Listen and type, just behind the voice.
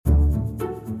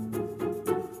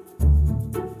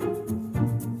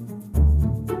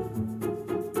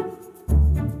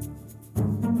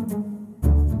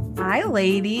Hi,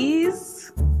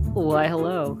 ladies. Why,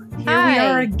 hello. Here we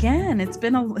are again. It's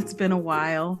been a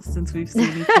while since we've seen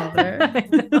each other.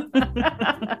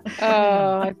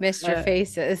 Oh, I've missed your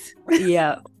faces.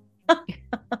 Yeah.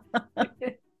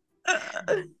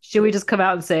 Should we just come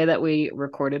out and say that we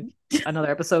recorded another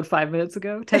episode 5 minutes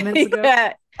ago, 10 minutes ago?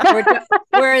 Yeah.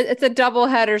 It's a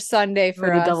doubleheader Sunday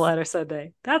for us. A doubleheader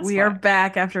Sunday. We are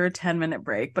back after a 10-minute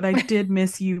break, but I did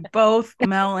miss you both,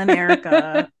 Mel and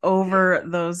Erica, over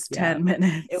those 10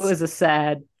 minutes. It was a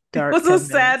sad, dark. It was a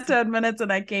sad 10 minutes,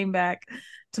 and I came back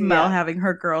to Mel having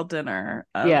her girl dinner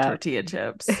of tortilla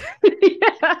chips.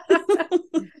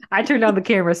 I turned on the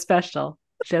camera special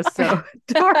just so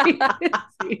Dory could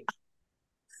see.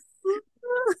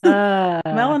 Mel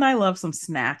and I love some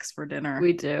snacks for dinner.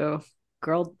 We do.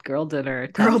 Girl dinner.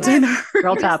 Girl dinner.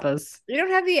 Girl tapas. You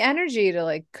don't have the energy to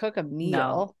like cook a meal.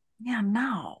 No. Yeah,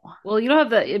 no. Well, you don't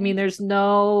have the, I mean, there's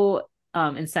no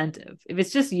incentive. If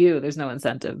it's just you, there's no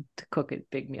incentive to cook a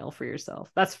big meal for yourself.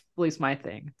 That's at least my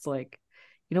thing. It's like,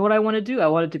 you know what I want to do? I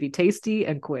want it to be tasty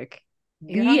and quick.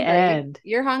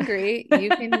 You're hungry. You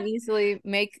can easily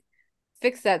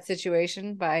fix that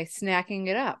situation by snacking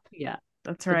it up. Yeah,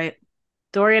 that's right.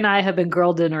 Dory and I have been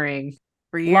girl dinnering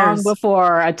for years. Long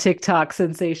before a TikTok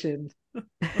sensation.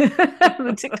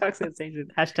 The TikTok sensation.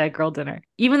 # girl dinner.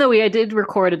 Even though I did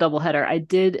record a doubleheader, I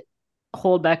did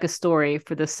hold back a story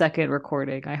for the second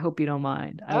recording. I hope you don't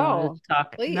mind. I wanted to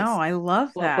talk. Please. No, I love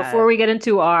that. Before we get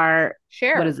into our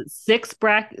what is it? Sixth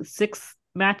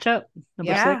matchup?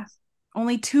 Number 6?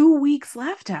 Only 2 weeks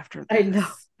left after this. I know.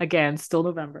 Again, still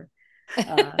November.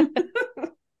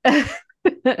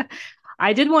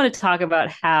 I did want to talk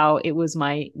about how it was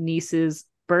my niece's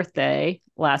birthday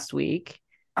last week.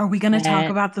 Are we going to talk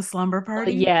about the slumber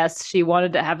party? Yes, she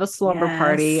wanted to have a slumber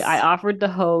party. I offered to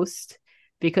host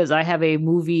because I have a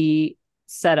movie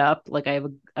set up. Like I have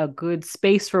a good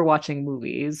space for watching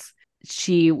movies.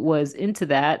 She was into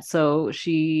that. So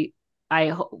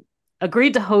I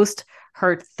agreed to host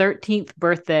her 13th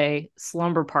birthday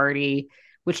slumber party,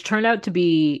 which turned out to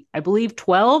be, I believe,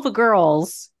 12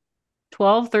 girls.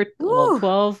 12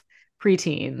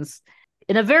 preteens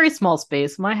in a very small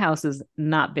space. My house is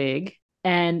not big.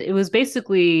 And it was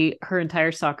basically her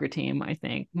entire soccer team, I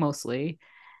think, mostly.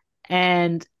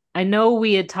 And I know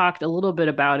we had talked a little bit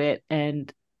about it.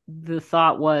 And the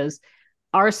thought was,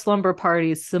 our slumber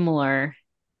party is similar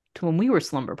to when we were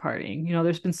slumber partying. You know,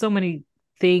 there's been so many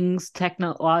things,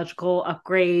 technological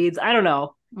upgrades. I don't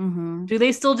know. Mm-hmm. Do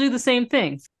they still do the same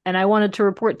things? And I wanted to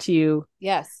report to you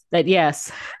that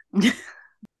yes,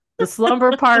 the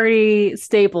slumber party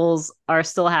staples are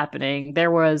still happening. There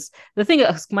was the thing,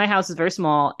 my house is very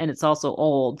small and it's also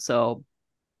old, so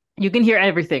you can hear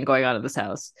everything going on in this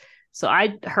house. So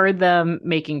I heard them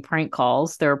making prank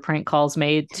calls. There were prank calls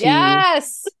made to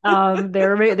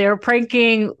they were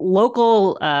pranking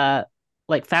local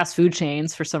like fast food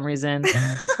chains for some reason.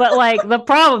 But like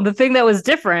the thing that was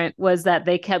different was that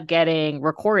they kept getting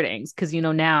recordings because, you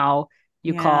know, now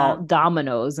you call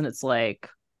Domino's and it's like,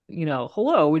 you know,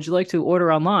 hello, would you like to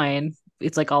order online?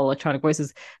 It's like all electronic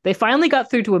voices. They finally got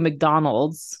through to a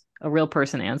McDonald's. A real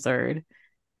person answered.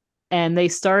 And they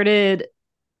started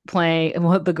playing. And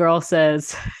what the girl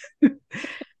says,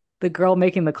 the girl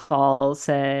making the call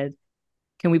said,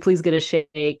 "Can we please get a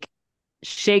shake?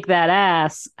 Shake that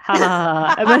ass." Ha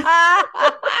ha.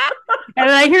 And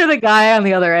then I hear the guy on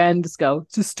the other end just go,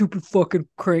 "It's a stupid fucking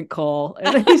crank call."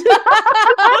 And then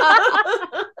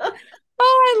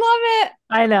I love it.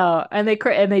 I know. And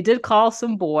they did call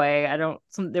some boy.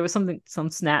 There was some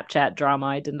Snapchat drama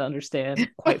I didn't understand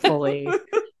quite fully,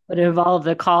 but it involved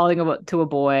the calling to a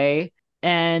boy.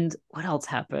 And what else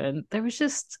happened? There was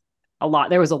just a lot.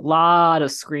 There was a lot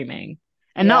of screaming,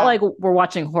 and not like we're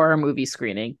watching horror movie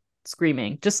screaming,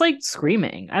 just like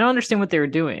screaming. I don't understand what they were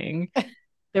doing.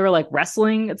 They were like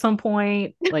wrestling at some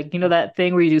point. Like, you know, that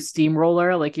thing where you do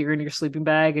steamroller, like you're in your sleeping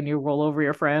bag and you roll over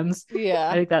your friends. Yeah.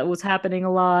 I think that was happening a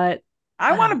lot.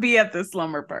 I want to be at this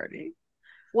slumber party.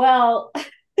 Well,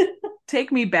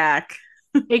 take me back.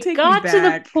 It got to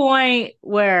the point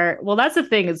where, well, that's the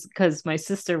thing, is because my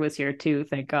sister was here too,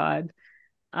 thank God.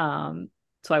 So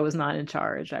I was not in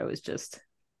charge. I was just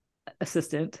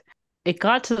assistant. It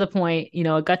got to the point, you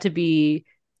know, it got to be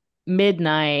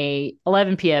midnight,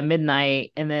 11 p.m.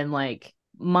 midnight, and then like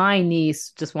my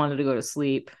niece just wanted to go to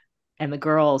sleep, and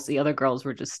the other girls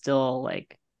were just still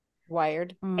like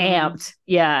wired, amped,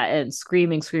 and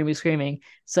screaming.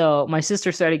 So my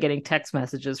sister started getting text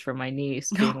messages from my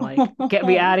niece being like, "Get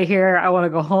me out of here, I want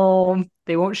to go home,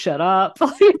 they won't shut up."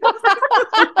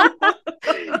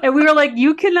 And we were like,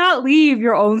 "You cannot leave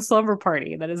your own slumber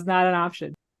party, that is not an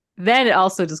option." then it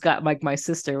also just got like my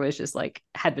sister was just like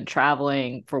had been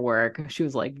traveling for work. She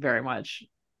was like very much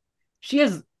she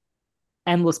has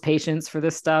endless patience for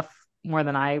this stuff more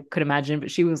than I could imagine,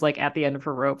 but she was like at the end of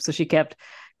her rope. So she kept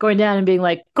going down and being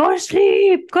like, go to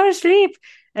sleep, go to sleep.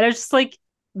 And I was just like,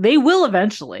 they will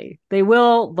eventually. They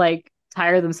will like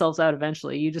tire themselves out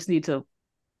eventually. You just need to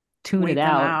tune Wait it them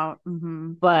out. out.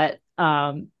 Mm-hmm. But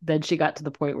then she got to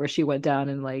the point where she went down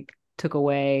and like took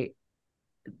away,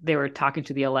 they were talking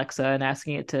to the Alexa and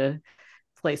asking it to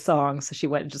play songs. So she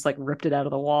went and just like ripped it out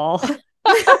of the wall.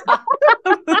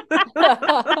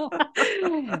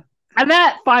 And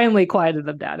that finally quieted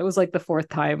them down. It was like the fourth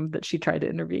time that she tried to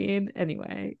intervene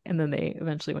anyway. And then they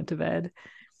eventually went to bed.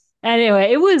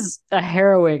 Anyway, it was a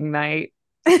harrowing night,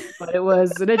 but it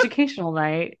was an educational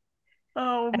night.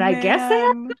 Oh, And I guess they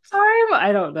had a man. good time.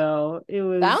 I don't know. It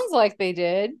was Sounds like they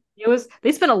did.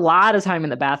 they spent a lot of time in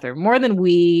the bathroom, more than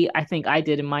I think I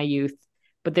did in my youth.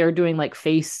 But they were doing like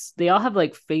they all have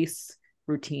like face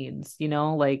routines,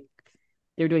 like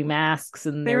they were doing masks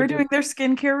and They were doing their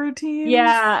skincare routines.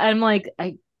 Yeah, I'm like,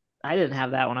 I didn't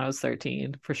have that when I was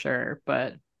 13 for sure,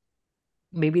 but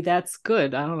maybe that's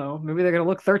good. I don't know. Maybe they're gonna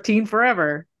look 13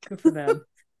 forever. Good for them.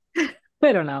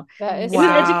 I don't know. It was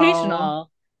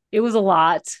educational. It was a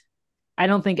lot. I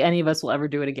don't think any of us will ever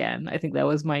do it again. I think that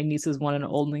was my niece's one and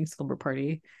only slumber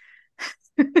party.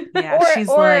 Yeah, she's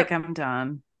like, I'm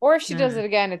done. Or if she does it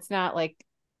again, it's not like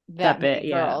that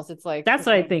many girls. It's like that's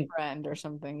what I think. Friend or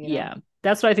something. Yeah,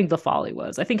 that's what I think the folly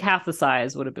was. I think half the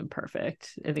size would have been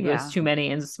perfect. I think it was too many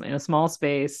in a small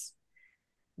space.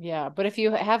 Yeah, but if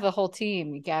you have the whole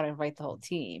team, you got to invite the whole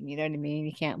team. You know what I mean?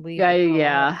 You can't leave.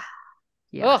 Yeah.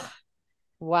 Ugh.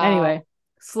 Wow. Anyway,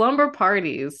 slumber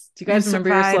parties. Do you guys remember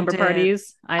your slumber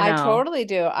parties? I totally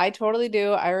do.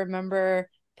 I remember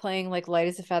playing like light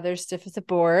as a feather, stiff as a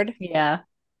board. Yeah.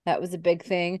 That was a big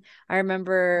thing. I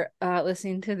remember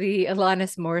listening to the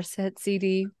Alanis Morissette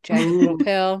CD, Jagged Little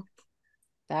Pill.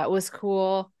 That was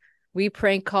cool. We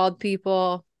prank called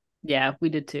people. Yeah, we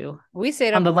did too. We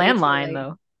stayed on the landline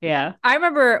though. Yeah. I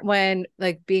remember when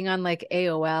like being on like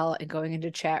AOL and going into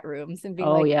chat rooms and being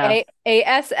ASL,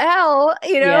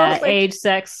 Yeah, like, age,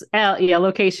 sex,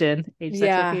 location. Age,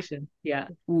 sex, location. Yeah.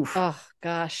 Oof. Oh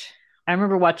gosh. I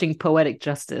remember watching Poetic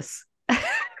Justice at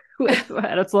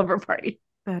a slumber party.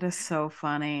 That is so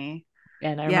funny.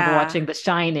 And I remember watching The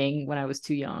Shining when I was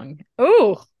too young.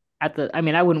 Ooh. I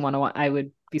wouldn't want to I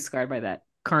would be scarred by that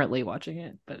currently watching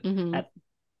it, but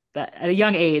at a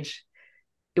young age,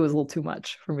 it was a little too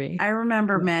much for me. I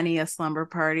remember many a slumber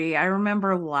party. I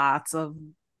remember lots of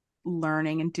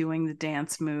learning and doing the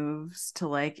dance moves to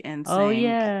like NSYNC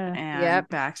and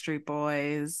Backstreet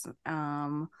Boys.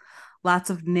 Lots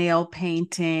of nail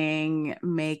painting,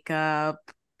 makeup,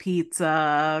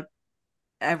 pizza,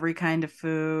 every kind of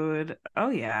food. Oh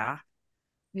yeah.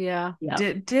 Yeah.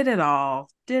 Did it all.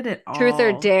 Truth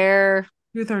or Dare.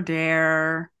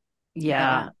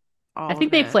 Yeah. I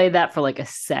think they played that for like a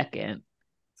second.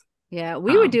 Yeah,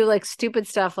 we would do like stupid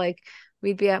stuff. Like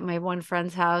we'd be at my one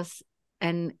friend's house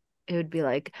and it would be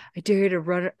like, I dare you to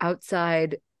run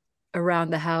outside around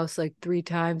the house like 3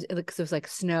 times. Because it was like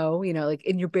snow, like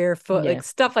in your bare foot, like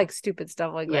stuff like stupid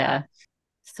stuff like that.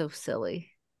 So silly.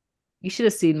 You should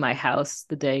have seen my house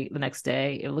the next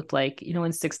day. It looked like,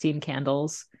 in 16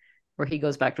 Candles, where he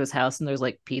goes back to his house and there's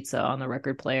like pizza on the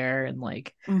record player and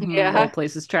like the whole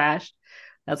place is trashed.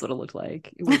 That's what it looked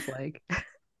like. It was like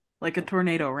like a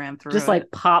tornado ran through just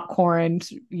like popcorn,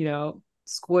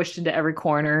 squished into every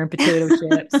corner and potato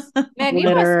chips. Man,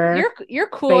 you're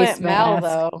cool Aunt Mel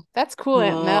though. That's cool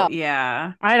Aunt Mel.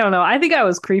 Yeah. I don't know. I think I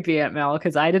was creepy Aunt Mel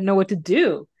because I didn't know what to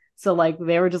do. So like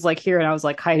they were just like here and I was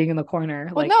like hiding in the corner.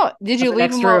 Well, no. Did you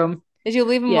leave him room? Did you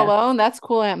leave him alone? That's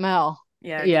cool Aunt Mel.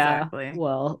 Yeah, exactly.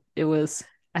 Well,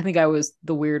 I think I was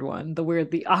the weird one,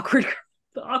 the awkward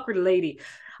lady.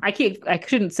 I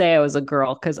shouldn't say I was a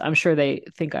girl because I'm sure they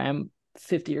think I am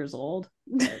 50 years old,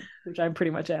 which I pretty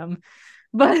much am.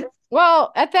 But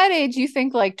well, at that age, you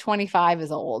think like 25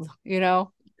 is old, Yeah.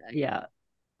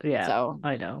 So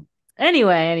I know.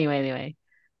 Anyway,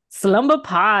 slumber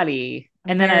party.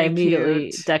 And then I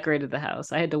immediately decorated the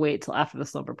house. I had to wait till after the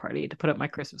slumber party to put up my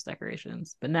Christmas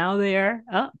decorations, but now they are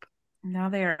up.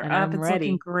 It's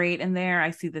looking great in there.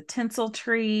 I see the tinsel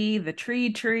tree, the tree,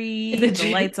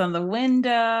 the lights on the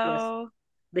window. Yes.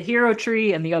 The hero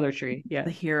tree and the other tree. Yeah. The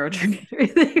hero tree.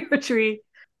 The hero tree.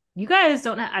 You guys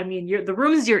don't have, the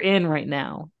rooms you're in right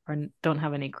now don't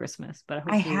have any Christmas, but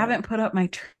I haven't put up my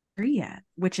tree yet,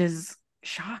 which is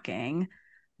shocking.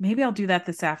 Maybe I'll do that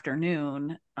this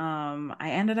afternoon. I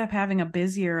ended up having a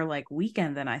busier like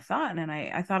weekend than I thought. And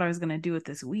I thought I was going to do it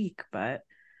this week, but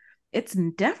It's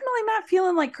definitely not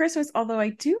feeling like Christmas, although I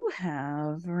do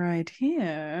have right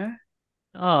here.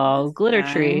 Oh, glitter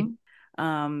tree.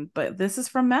 But this is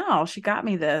from Mel. She got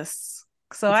me this.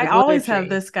 So It's I always have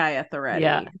this guy at the ready.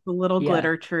 Yeah. It's a little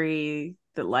glitter tree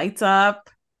that lights up.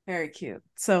 Very cute.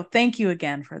 So thank you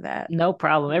again for that. No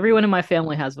problem. Everyone in my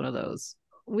family has one of those.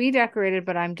 We decorated,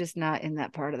 but I'm just not in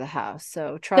that part of the house.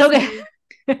 So trust me,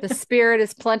 the spirit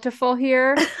is plentiful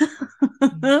here.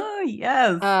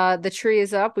 Yes. The tree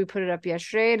is up. We put it up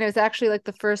yesterday, and it was actually like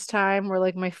the first time where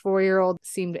like my 4-year-old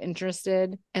seemed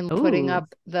interested in putting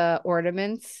up the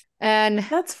ornaments. And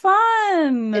that's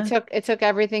fun. It took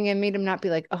everything in me to not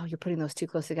be like, oh, you're putting those too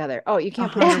close together. Oh, you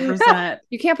can't put 100%.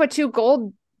 You can't put two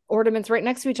gold ornaments right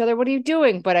next to each other. What are you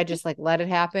doing? But I just like let it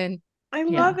happen. I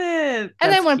love it.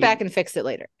 And then went back and fixed it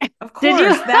later. Of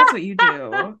course, that's what you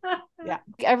do. Yeah.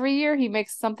 Every year he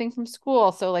makes something from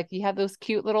school. So like you have those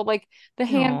cute little like the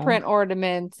handprint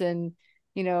ornaments, and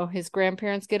you know, his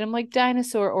grandparents get him like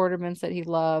dinosaur ornaments that he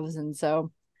loves. And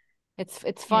so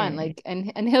it's fun. Like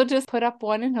and he'll just put up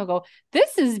one and he'll go,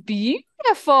 this is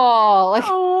beautiful. Like it's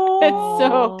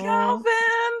so Calvin,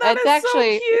 that's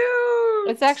actually so cute.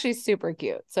 It's actually super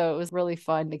cute. So it was really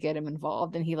fun to get him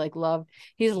involved. And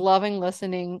he's loving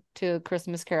listening to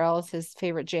Christmas carols. His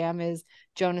favorite jam is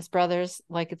Jonas Brothers,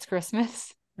 Like It's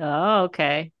Christmas. Oh,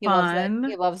 okay. He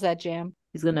loves that jam.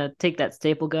 He's gonna take that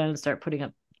staple gun and start putting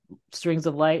up strings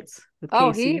of lights with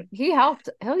Casey. He helped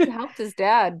his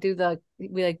dad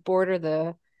we like border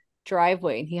the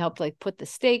driveway, and he helped like put the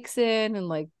stakes in and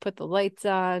like put the lights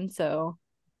on. So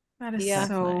that is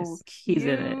so nice. Cute. He's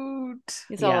in it.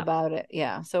 He's all about it.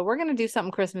 Yeah. So we're gonna do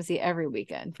something Christmassy every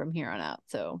weekend from here on out.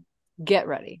 So get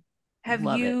ready. Have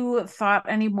you thought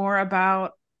any more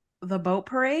about the boat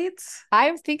parades?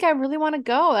 I think I really want to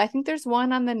go. I think there's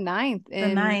one on the 9th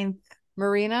in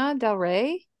Marina Del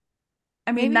Rey.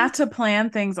 I mean, not to plan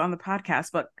things on the podcast,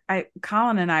 but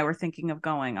Colin and I were thinking of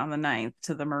going on the 9th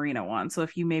to the Marina one. So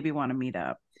if you maybe want to meet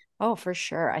up. Oh, for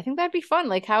sure. I think that'd be fun.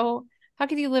 Like how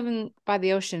could you live by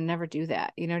the ocean and never do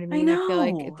that? You know what I mean? I feel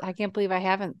like I can't believe I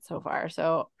haven't so far.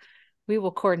 So we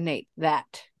will coordinate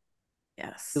that.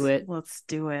 Yes. Do it. Let's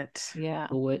do it. Yeah.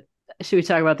 Do it. Should we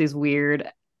talk about these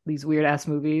weird ass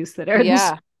movies that are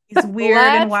these weird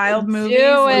and wild movies?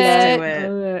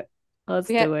 Let's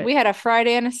do it. We had a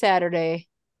Friday and a Saturday.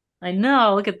 I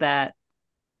know. Look at that.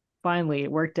 Finally,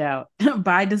 it worked out.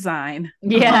 By design.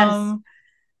 Yes.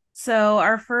 So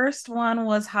our first one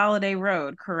was Holiday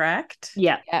Road, correct?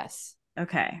 Yeah. Yes.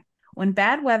 Okay. When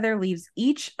bad weather leaves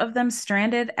each of them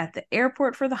stranded at the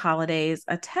airport for the holidays,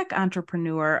 a tech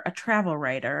entrepreneur, a travel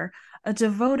writer, a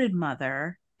devoted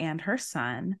mother, and her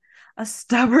son, a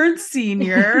stubborn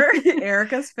senior,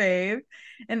 Erica's fave,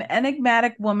 an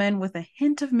enigmatic woman with a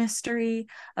hint of mystery,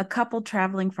 a couple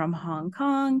traveling from Hong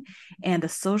Kong, and a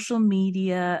social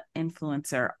media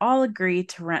influencer all agree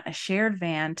to rent a shared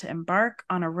van to embark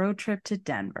on a road trip to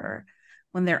Denver.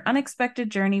 When their unexpected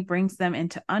journey brings them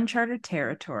into uncharted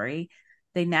territory,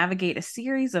 they navigate a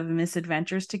series of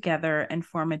misadventures together and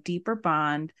form a deeper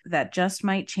bond that just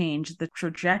might change the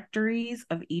trajectories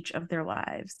of each of their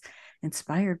lives,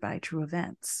 inspired by true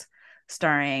events.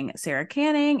 Starring Sarah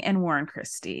Canning and Warren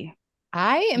Christie.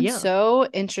 I am so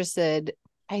interested.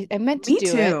 I meant to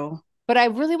do it, but I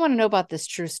really want to know about this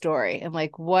true story and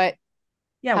like what.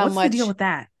 Yeah, what's the deal with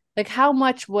that? Like how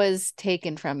much was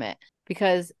taken from it?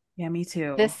 Because me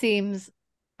too. This seems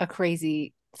a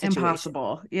crazy situation.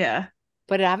 Impossible. Yeah.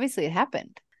 But obviously it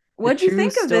happened. What'd you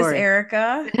think of this,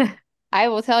 Erica? I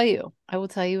will tell you. I will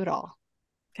tell you it all.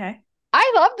 Okay.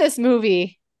 I love this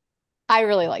movie. I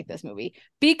really like this movie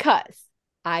because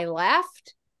I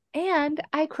laughed and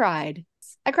I cried.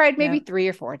 I cried maybe 3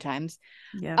 or 4 times.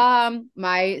 Yeah.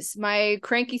 My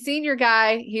cranky senior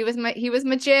guy, he was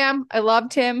my jam. I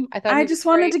loved him. I just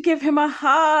wanted to give him a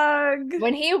hug.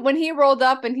 When he rolled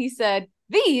up and he said,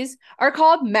 "These are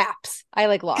called maps," I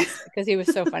like lost because he was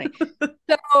so funny.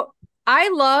 So I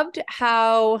loved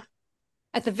how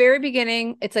at the very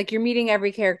beginning, it's like you're meeting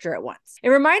every character at once. It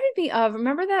reminded me of,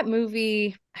 remember that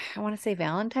movie, I want to say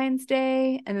Valentine's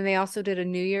Day, and then they also did a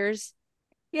New Year's.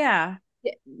 Yeah.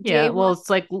 Well, it's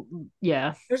like,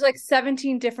 there's like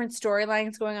 17 different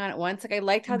storylines going on at once. Like I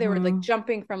liked how they were like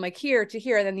jumping from like here to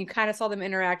here, and then you kind of saw them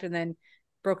interact and then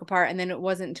broke apart. And then it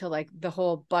wasn't until like the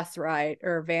whole bus ride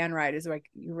or van ride is like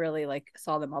you really like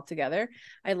saw them all together.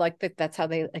 I like that that's how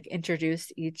they like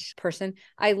introduced each person.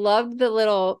 I loved the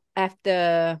little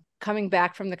after coming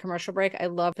back from the commercial break. I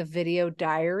love the video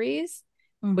diaries,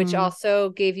 which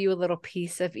also gave you a little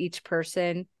piece of each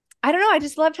person. I don't know. I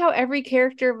just loved how every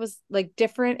character was like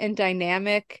different and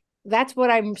dynamic. That's what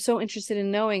I'm so interested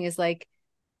in knowing is like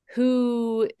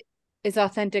who is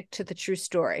authentic to the true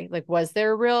story. Like, was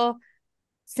there a real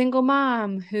single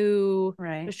mom who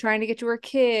was trying to get to her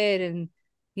kid, and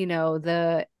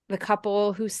the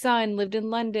couple whose son lived in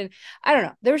London? I don't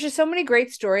know. There was just so many great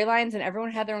storylines, and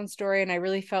everyone had their own story, and I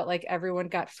really felt like everyone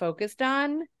got focused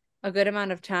on a good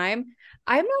amount of time.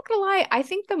 I'm not gonna lie, I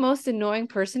think the most annoying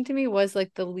person to me was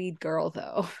like the lead girl,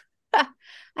 though. I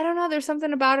don't know, there's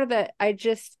something about her that I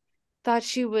just thought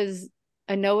she was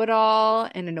a know-it-all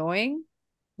and annoying.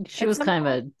 She was kind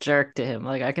of a jerk to him.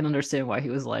 Like, I can understand why he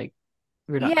was like,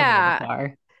 we're not coming in the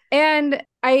car. And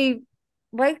I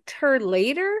liked her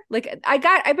later. Like,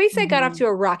 I basically got off to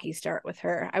a rocky start with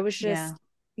her. I was just,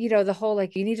 the whole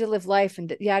like, you need to live life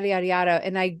and yada yada yada.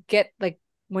 And I get like,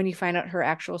 when you find out her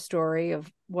actual story of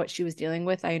what she was dealing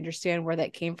with, I understand where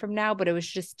that came from now, but it was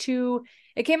just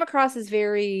it came across as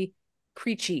very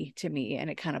preachy to me, and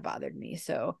it kind of bothered me.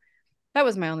 So that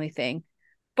was my only thing.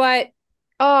 But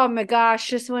oh my gosh,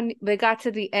 just when they got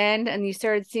to the end and you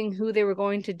started seeing who they were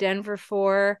going to Denver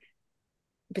for,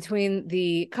 between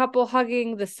the couple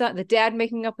hugging the son, the dad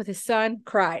making up with his son,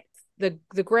 cried. The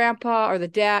grandpa or the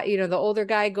dad, the older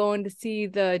guy going to see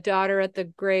the daughter at the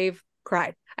grave,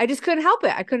 cried. I just couldn't help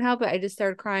it. I just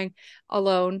started crying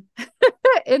alone.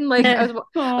 And like I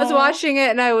was watching it,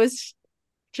 and I was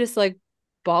just like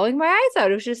bawling my eyes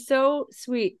out. It was just so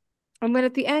sweet. And then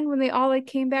at the end, when they all like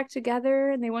came back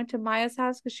together and they went to Maya's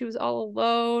house because she was all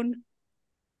alone.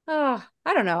 Oh,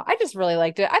 I don't know. I just really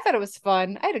liked it. I thought it was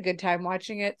fun. I had a good time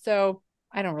watching it. So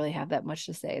I don't really have that much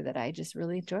to say, that I just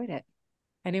really enjoyed it.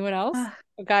 Anyone else?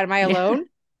 Oh God, am I alone?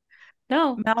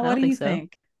 No. Mel, what do you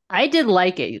think? I did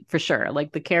like it for sure.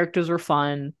 Like, the characters were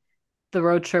fun. The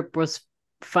road trip was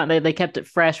fun. They kept it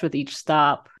fresh with each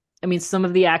stop. I mean, some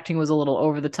of the acting was a little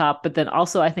over the top, but then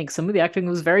also I think some of the acting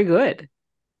was very good,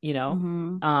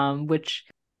 which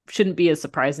shouldn't be as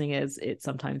surprising as it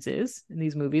sometimes is in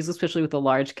these movies, especially with a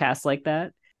large cast like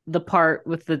that. The part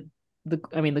with the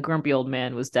grumpy old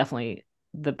man was definitely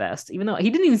the best, even though he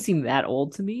didn't even seem that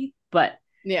old to me, but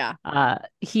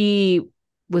he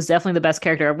was definitely the best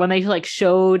character. When they like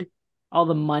showed all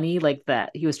the money, like that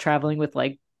he was traveling with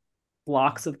like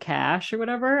blocks of cash or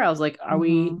whatever, I was like,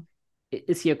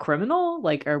 is he a criminal?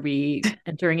 Like, are we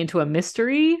entering into a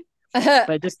mystery? But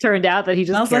it just turned out that he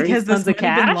just carries tons of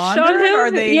cash on him.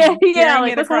 Are they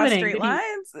carrying it across straight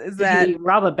lines? Is that did he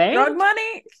rob a bank? Drug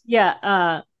money?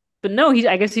 Yeah. But no,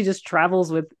 I guess he just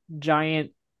travels with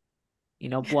giant,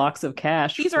 blocks of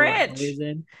cash. He's rich.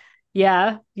 Reason.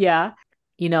 Yeah.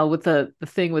 With the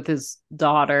thing with his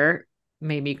daughter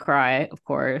made me cry, of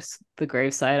course. The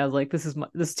graveside, I was like, this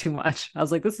is too much. I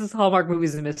was like, this is Hallmark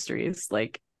Movies and Mysteries.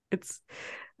 Like,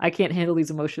 I can't handle these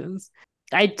emotions.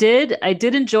 I did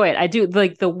enjoy it. I do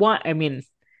like the one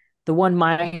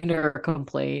minor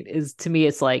complaint is, to me,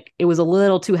 it's like it was a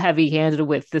little too heavy-handed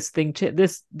with this thing.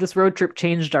 This road trip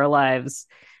changed our lives.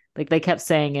 Like, they kept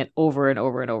saying it over and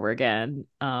over and over again.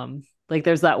 Like,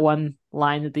 there's that one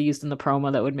line that they used in the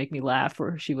promo that would make me laugh,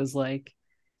 where she was like,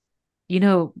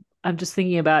 I'm just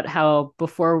thinking about how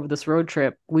before this road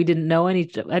trip, we didn't know any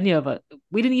of it.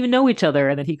 We didn't even know each other.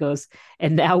 And then he goes,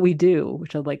 and now we do,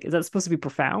 which I'm like, is that supposed to be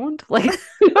profound? Like,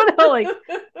 I don't know. Like,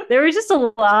 there was just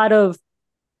a lot of,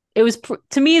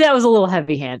 to me, that was a little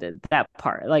heavy handed, that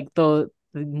part. Like, the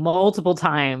multiple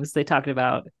times they talked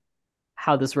about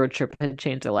how this road trip had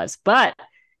changed their lives.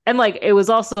 And like, it was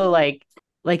also like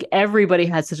everybody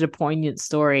had such a poignant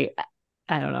story.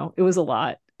 I don't know. It was a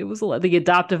lot. The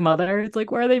adoptive mother. It's like,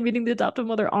 why are they meeting the adoptive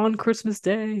mother on Christmas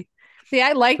Day? See,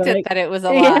 I liked it that it was a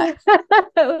lot.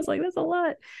 I was like, that's a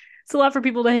lot. It's a lot for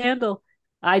people to handle.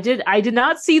 I did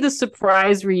not see the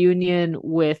surprise reunion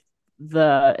with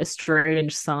the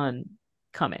estranged son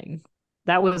coming.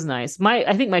 That was nice.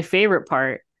 I think my favorite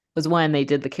part was when they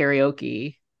did the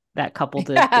karaoke. That couple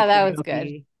did. That was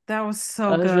good. That was so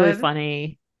good. That was really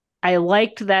funny. I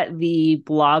liked that the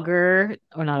blogger,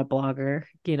 or not a blogger,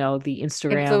 the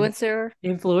Instagram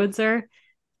influencer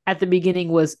at the beginning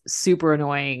was super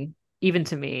annoying, even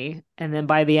to me. And then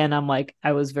by the end, I'm like,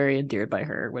 I was very endeared by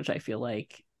her, which I feel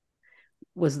like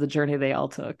was the journey they all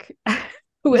took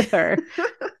with her.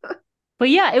 But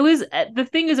yeah, the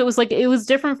thing is, it was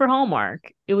different for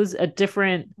Hallmark. It was a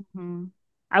different,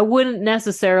 I wouldn't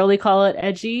necessarily call it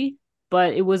edgy,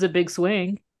 but it was a big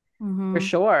swing for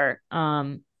sure.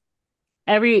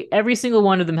 Every single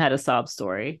one of them had a sob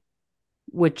story,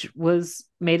 which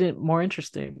made it more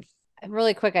interesting. And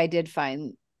really quick, I did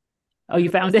find. Oh, you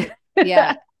found it?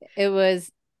 Yeah, it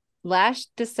was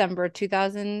last December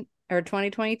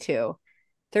 2022.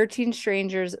 13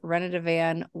 strangers rented a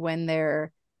van when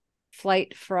their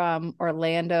flight from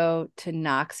Orlando to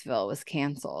Knoxville was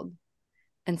canceled,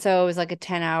 and so it was like a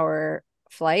 10-hour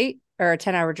flight or a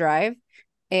 10-hour drive.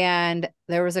 And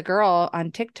there was a girl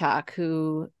on TikTok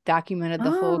who documented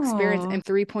the whole experience, and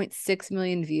 3.6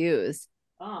 million views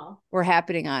were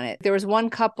happening on it. There was one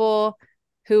couple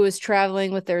who was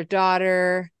traveling with their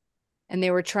daughter, and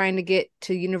they were trying to get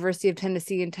to University of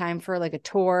Tennessee in time for like a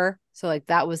tour. So like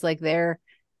that was like their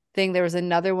thing. There was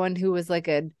another one who was like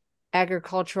an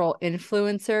agricultural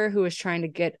influencer who was trying to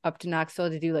get up to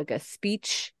Knoxville to do like a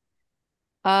speech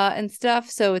and stuff.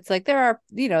 So it's like there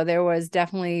was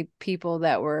definitely people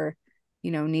that were,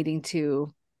 needing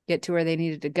to get to where they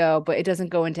needed to go, but it doesn't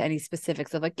go into any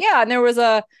specifics of like, yeah, and there was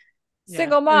a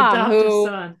single mom who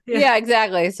son. Yeah,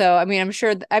 exactly. So I mean, I'm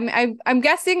sure I'm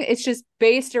guessing it's just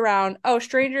based around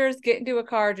strangers get into a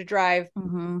car to drive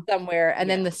somewhere, and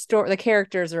then the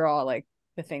characters are all like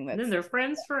the thing that's, and then they're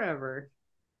friends forever.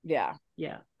 Yeah.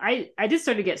 I just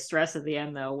started to get stressed at the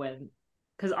end though,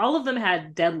 because all of them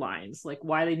had deadlines, like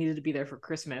why they needed to be there for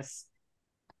Christmas,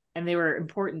 and they were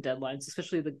important deadlines,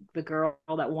 especially the girl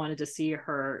that wanted to see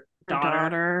her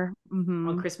daughter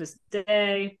on Christmas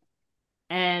Day.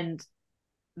 And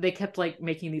they kept like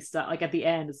making these stuff, like at the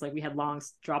end it's like we had long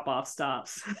drop-off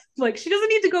stops. Like she doesn't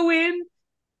need to go in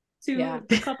to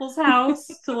the couple's house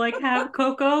to like have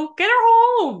cocoa. Get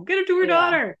her home, get her to her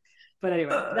daughter. But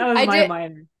anyway, that was my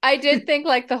mind. I did think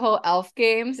like the whole elf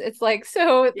games, it's like,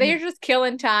 so they're just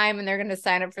killing time and they're going to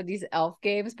sign up for these elf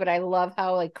games. But I love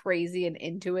how like crazy and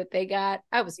into it they got.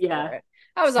 I was for it.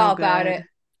 I was all about it.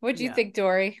 What'd you think,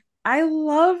 Dory? I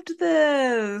loved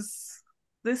this.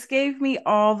 This gave me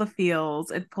all the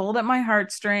feels. It pulled at my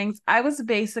heartstrings. I was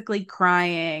basically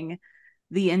crying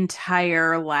the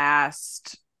entire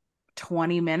last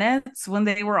 20 minutes when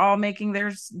they were all making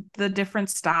the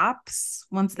different stops.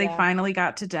 Once they finally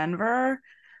got to Denver,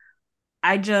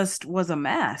 I just was a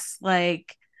mess.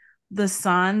 Like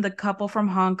the couple from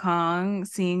Hong Kong,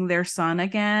 seeing their son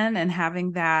again and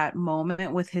having that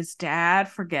moment with his dad,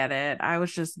 forget it. I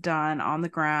was just done on the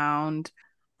ground.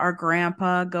 Our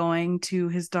grandpa going to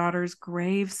his daughter's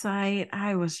gravesite,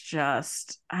 I was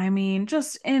just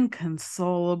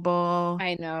inconsolable.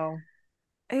 I know.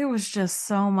 It was just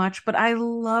so much, but I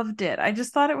loved it. I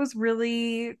just thought it was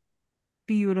really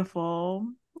beautiful.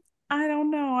 I don't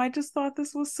know. I just thought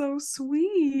this was so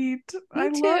sweet. I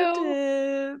loved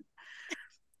it.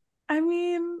 I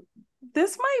mean,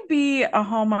 this might be a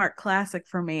Hallmark classic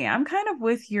for me. I'm kind of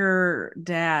with your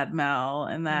dad, Mel,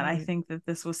 in that I think that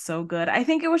this was so good. I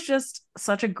think it was just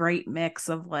such a great mix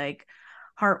of like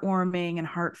heartwarming and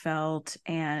heartfelt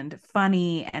and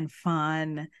funny and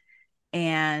fun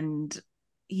and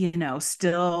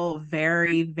still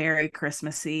very, very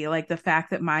Christmassy. Like the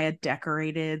fact that Maya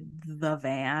decorated the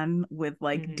van with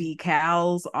like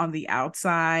decals on the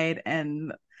outside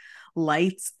and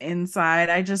lights inside.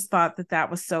 I just thought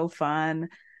that was so fun.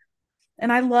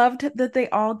 And I loved that they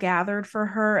all gathered for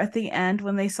her at the end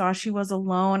when they saw she was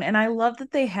alone. And I love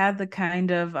that they had the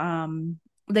kind of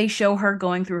they show her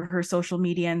going through her social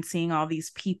media and seeing all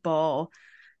these people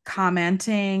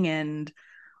commenting and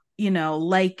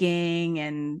liking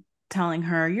and telling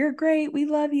her you're great, we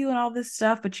love you and all this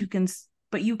stuff, but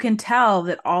you can tell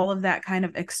that all of that kind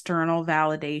of external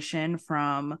validation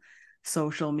from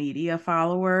social media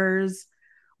followers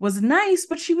was nice,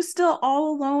 but she was still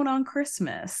all alone on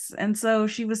Christmas. And so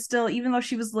she was still, even though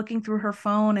she was looking through her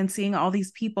phone and seeing all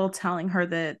these people telling her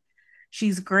that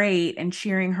she's great and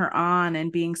cheering her on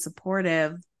and being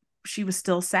supportive, she was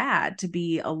still sad to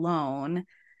be alone.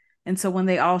 And so when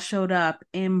they all showed up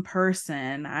in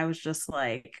person, I was just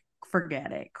like,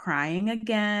 forget it, crying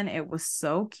again. It was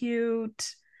so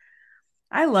cute.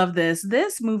 I love this.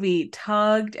 This movie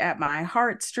tugged at my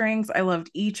heartstrings. I loved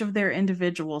each of their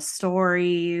individual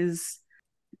stories.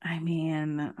 I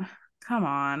mean, come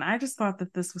on. I just thought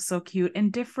that this was so cute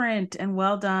and different and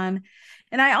well done.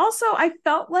 And I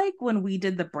felt like when we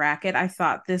did the bracket, I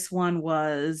thought this one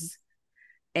was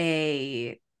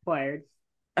a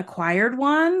acquired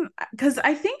one, because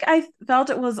I think I felt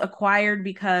it was acquired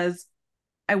because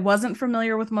I wasn't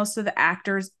familiar with most of the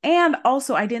actors, and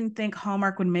also I didn't think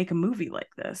Hallmark would make a movie like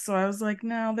this, so I was like,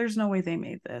 no, there's no way they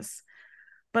made this.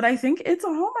 But I think it's a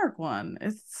Hallmark one.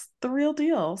 It's the real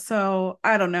deal. So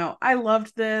I don't know. I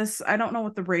loved this. I don't know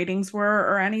what the ratings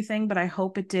were or anything, but I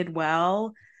hope it did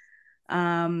well.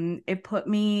 It put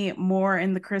me more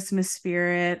in the Christmas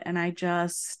spirit, and I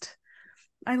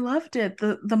loved it.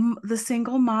 The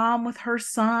single mom with her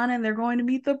son, and they're going to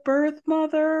meet the birth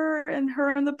mother, and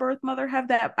her and the birth mother have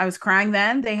that. I was crying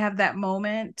then. They have that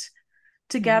moment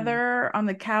together on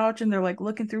the couch and they're like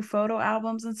looking through photo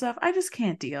albums and stuff. I just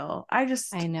can't deal. I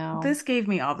know this gave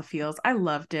me all the feels. I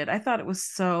loved it. I thought it was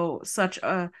such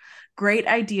a great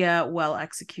idea, well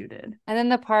executed. And then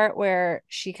the part where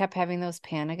she kept having those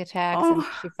panic attacks and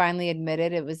she finally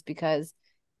admitted it was because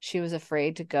she was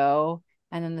afraid to go.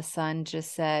 And then the son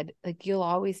just said, like, you'll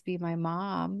always be my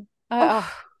mom. I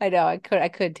know. I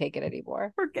couldn't take it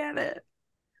anymore. Forget it.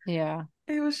 Yeah.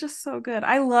 It was just so good.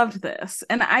 I loved this.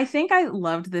 And I think I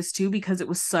loved this too because it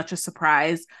was such a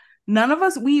surprise. None of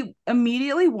us, we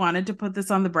immediately wanted to put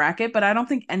this on the bracket, but I don't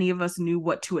think any of us knew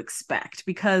what to expect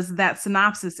because that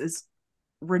synopsis is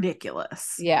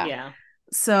ridiculous. Yeah.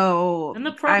 So and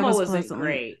the promo wasn't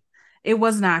great. It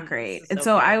was not great. And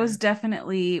so I was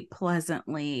definitely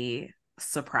pleasantly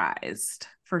surprised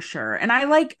for sure. And I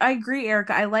agree,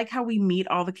 Erica. I like how we meet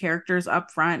all the characters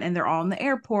up front and they're all in the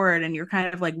airport and you're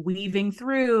kind of like weaving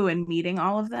through and meeting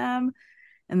all of them.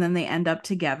 And then they end up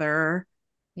together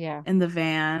in the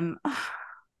van.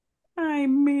 I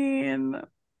mean,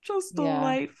 just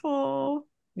delightful.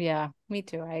 Yeah, me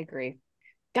too. I agree.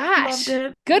 Gosh,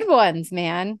 good ones,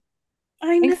 man.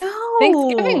 I know.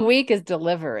 Thanksgiving week is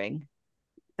delivering.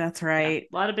 That's right.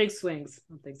 Yeah, a lot of big swings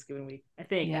on Thanksgiving week, I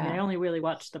think. Yeah. I mean, I only really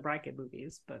watched the bracket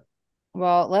movies, but.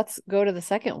 Well, let's go to the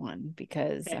second one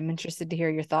because I'm interested to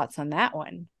hear your thoughts on that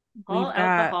one. Haul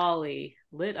out the holly,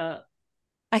 lit up.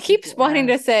 I keep wanting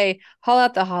to say, haul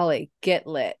out the holly, get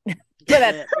lit.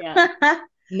 But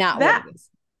not that, what it is.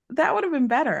 That would have been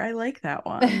better. I like that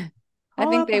one. I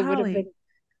think they would have been.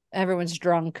 Everyone's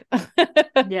drunk.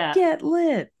 Yeah. Get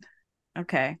lit.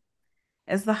 Okay.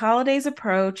 As the holidays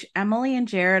approach, Emily and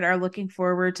Jared are looking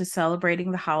forward to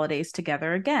celebrating the holidays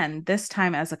together again, this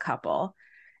time as a couple.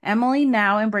 Emily,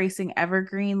 now embracing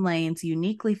Evergreen Lane's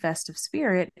uniquely festive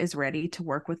spirit, is ready to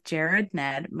work with Jared,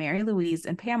 Ned, Mary Louise,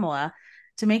 and Pamela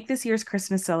to make this year's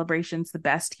Christmas celebrations the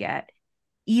best yet,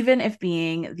 even if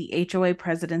being the HOA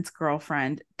president's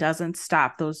girlfriend doesn't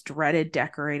stop those dreaded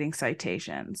decorating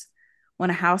citations. When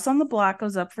a house on the block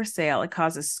goes up for sale, it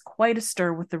causes quite a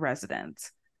stir with the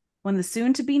residents. When the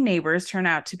soon-to-be neighbors turn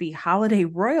out to be holiday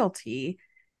royalty,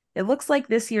 it looks like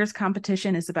this year's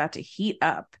competition is about to heat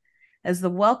up. As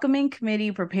the welcoming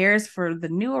committee prepares for the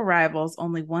new arrivals,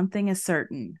 only one thing is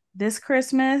certain. This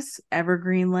Christmas,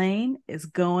 Evergreen Lane is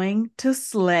going to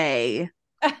slay.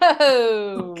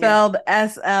 Oh! Spelled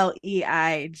Sleigh,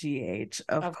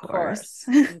 of course.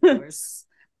 Of course.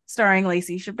 Starring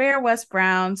Lacey Chabert, Wes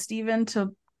Brown, Stephen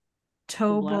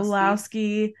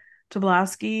Tobolowsky,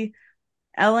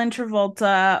 Ellen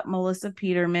Travolta, Melissa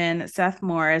Peterman, Seth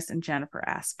Morris, and Jennifer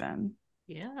Aspen.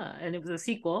 Yeah, and it was a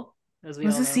sequel. As we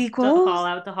was all a know. sequel? Haul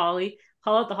Out the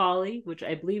Holly, which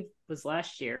I believe was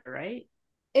last year, right?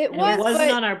 It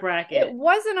wasn't on our bracket. It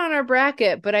wasn't on our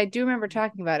bracket, but I do remember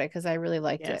talking about it because I really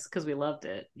liked it. Yes, because we loved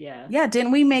it. Yeah. Yeah,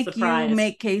 didn't we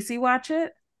make Casey watch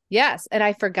it? Yes, and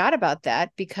I forgot about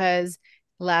that because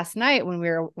last night when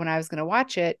I was going to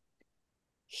watch it,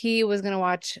 he was going to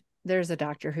watch. There's a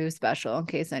Doctor Who special in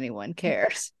case anyone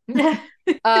cares.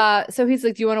 So he's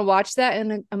like, "Do you want to watch that?"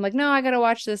 And I'm like, "No, I got to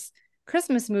watch this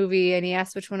Christmas movie." And he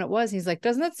asked which one it was. He's like,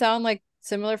 "Doesn't it sound like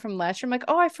similar from last year?" I'm like,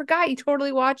 "Oh, I forgot. You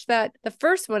totally watched that. The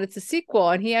first one, it's a sequel."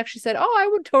 And he actually said, "Oh, I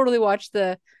would totally watch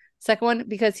the second one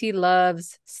because he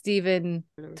loves Stephen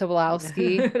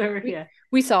Tobolowsky."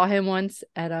 We saw him once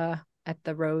at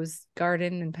the Rose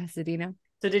Garden in Pasadena.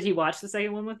 So did he watch the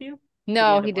second one with you?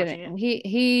 No, he didn't.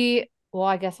 He well,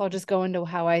 I guess I'll just go into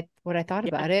what I thought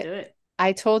about it. Do it.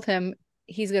 I told him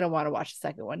he's gonna want to watch the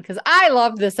second one because I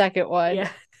loved the second one. Yeah.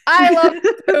 I loved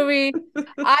the movie.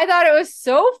 I thought it was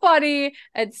so funny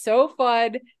and so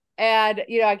fun. And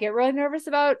I get really nervous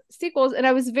about sequels. And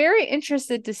I was very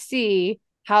interested to see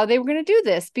how they were going to do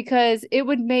this because it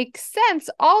would make sense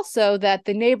also that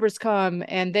the neighbors come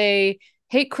and they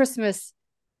hate Christmas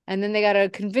and then they got to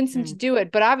convince them to do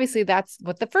it. But obviously that's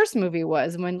what the first movie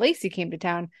was when Lacey came to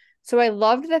town. So I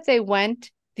loved that they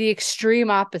went the extreme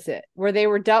opposite where they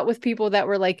were dealt with people that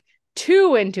were like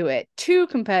too into it, too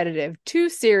competitive, too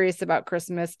serious about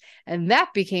Christmas. And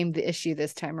that became the issue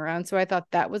this time around. So I thought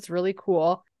that was really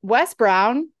cool. Wes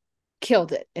Brown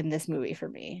killed it in this movie for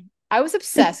me. I was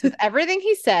obsessed with everything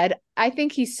he said. I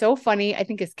think he's so funny. I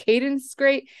think his cadence is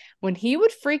great. When he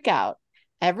would freak out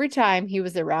every time he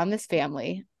was around this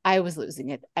family, I was losing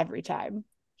it every time.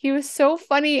 He was so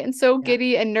funny and so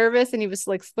giddy and nervous, and he was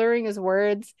like slurring his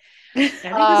words.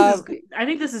 I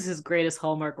think this is his greatest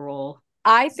Hallmark role.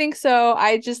 I think so.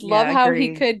 I just love how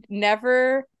he could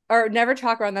never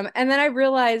talk around them. And then I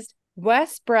realized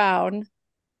Wes Brown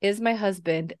is my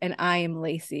husband and I am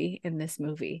Lacey in this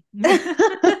movie.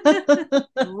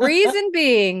 Reason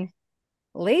being,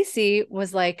 Lacey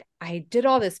was like, I did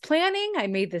all this planning, I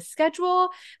made this schedule,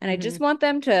 and I just want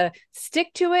them to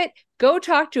stick to it. Go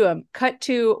talk to him. Cut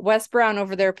to Wes Brown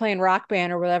over there playing Rock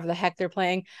Band or whatever the heck they're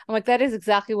playing. I'm like, that is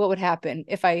exactly what would happen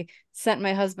if I sent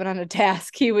my husband on a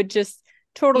task. He would just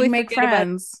totally make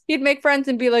friends. He'd make friends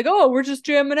and be like, oh, we're just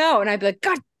jamming out. And I'd be like,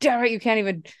 God damn it, you can't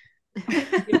even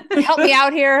help me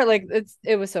out here. Like,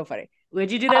 it was so funny. Would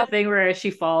you do that thing where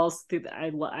she falls through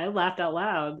I laughed out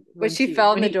loud when she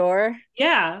fell in the door?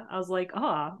 Yeah, I was like,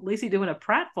 oh, Lacey doing a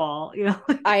pratfall, you know.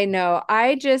 I know.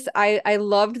 I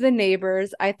loved the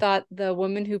neighbors. I thought the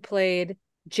woman who played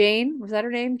Jane, was that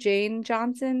her name? Jane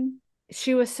Johnson.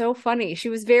 She was so funny. She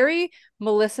was very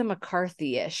Melissa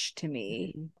McCarthy-ish to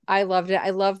me. I loved it. I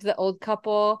loved the old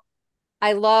couple.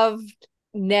 I loved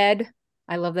Ned.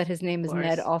 I love that his name is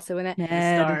Ned also in it.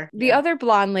 Ned. The other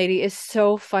blonde lady is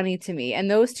so funny to me. And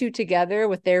those two together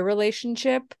with their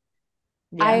relationship,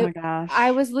 oh my gosh.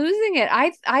 I was losing it.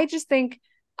 I just think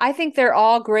they're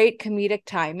all great comedic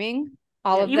timing.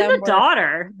 All of even them. The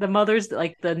daughter, the mother's,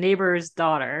 like the neighbor's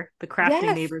daughter, the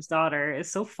crafting neighbor's daughter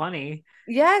is so funny.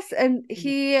 Yes. And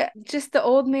he just, the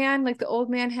old man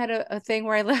had a thing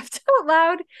where I laughed out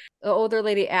loud. The older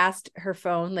lady asked her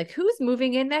phone, like, who's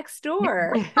moving in next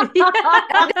door? and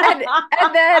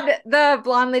then the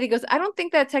blonde lady goes, I don't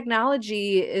think that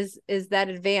technology is that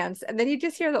advanced. And then you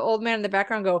just hear the old man in the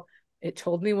background go, it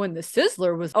told me when the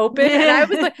Sizzler was open. And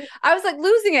I was like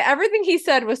losing it. Everything he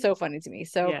said was so funny to me.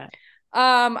 So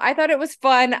I thought it was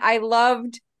fun. I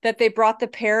loved that they brought the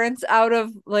parents out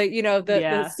of, like, you know,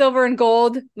 the silver and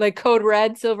gold, like Code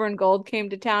Red, silver and gold came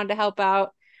to town to help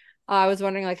out. I was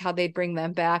wondering like how they'd bring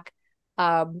them back.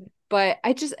 But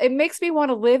it makes me want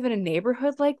to live in a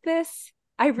neighborhood like this.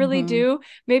 I really do.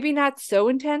 Maybe not so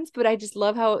intense, but I just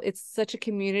love how it's such a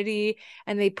community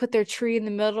and they put their tree in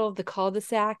the middle of the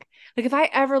cul-de-sac. Like, if I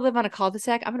ever live on a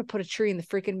cul-de-sac, I'm going to put a tree in the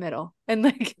freaking middle and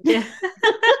like,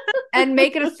 and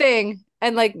make it a thing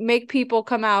and like make people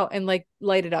come out and like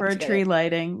light it up. For a tree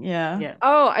lighting. Yeah.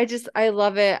 Oh, I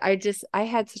love it. I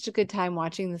had such a good time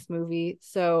watching this movie.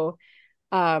 So,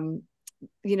 you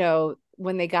know,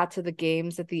 when they got to the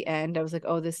games at the end, I was like,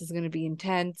 oh, this is going to be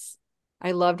intense.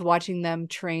 I loved watching them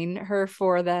train her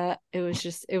for that. It was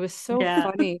so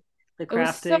funny. The crafting, it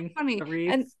was so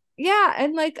funny.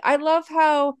 And like, I love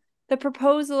how the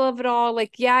proposal of it all,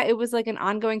 like, it was like an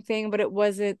ongoing thing, but it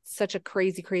wasn't such a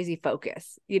crazy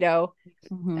focus, you know?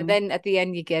 And then at the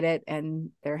end you get it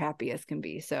and they're happy as can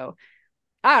be. So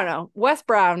I don't know. Wes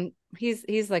Brown,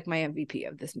 he's like my MVP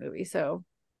of this movie. So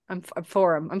I'm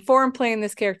for him. I'm for him playing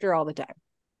this character all the time.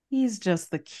 He's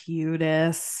just the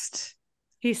cutest.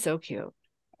 He's so cute.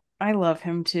 I love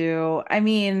him too. I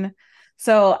mean,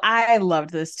 so I loved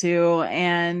this too.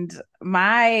 And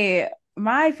my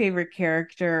favorite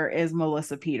character is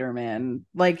Melissa Peterman.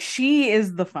 Like, she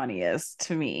is the funniest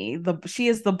to me. She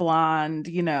is the blonde,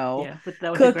 you know,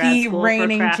 cookie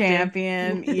reigning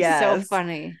champion. Yes. So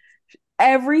funny.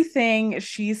 Everything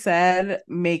she said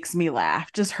makes me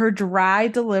laugh. Just her dry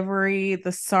delivery,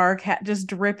 the just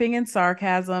dripping in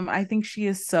sarcasm. I think she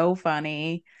is so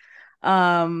funny.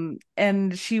 And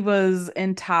she was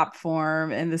in top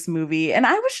form in this movie. And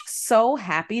I was just so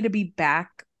happy to be back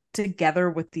together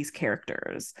with these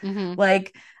characters.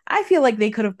 Like, I feel like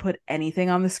they could have put anything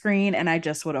on the screen and I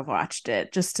just would have watched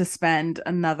it just to spend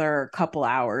another couple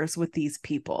hours with these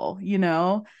people, you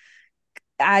know?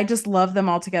 I just love them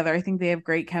all together. I think they have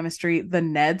great chemistry. The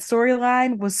Ned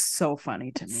storyline was so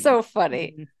funny to me. So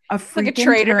funny. A freaking like a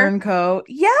traitor turncoat.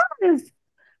 Yes.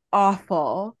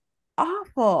 Awful.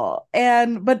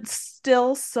 But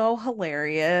still so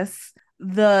hilarious.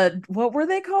 What were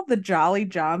they called? The Jolly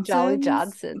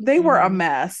Johnsons. They were a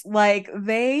mess. Like,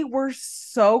 they were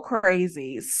so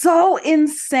crazy, so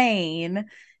insane,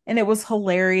 and it was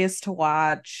hilarious to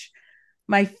watch.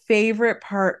 My favorite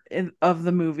part of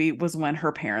the movie was when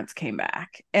her parents came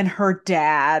back and her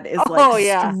dad is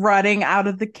strutting out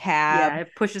of the cab. Yeah, it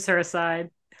pushes her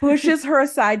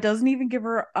aside, doesn't even give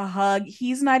her a hug.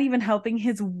 He's not even helping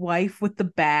his wife with the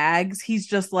bags. He's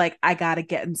just like, I gotta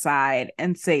get inside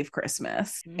and save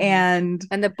Christmas. And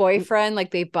the boyfriend,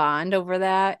 like, they bond over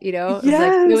that, you know?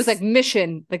 It was like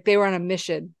mission. Like, they were on a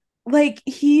mission. Like,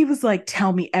 he was like,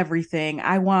 tell me everything.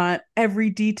 I want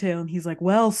every detail. And he's like,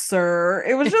 well, sir.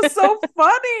 It was just so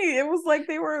funny. It was like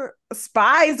they were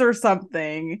spies or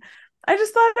something. I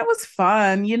just thought it was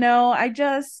fun. You know,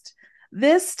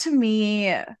 this to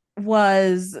me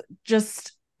was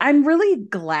just, I'm really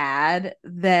glad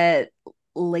that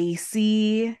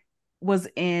Lacey was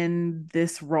in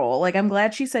this role. Like, I'm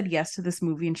glad she said yes to this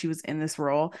movie and she was in this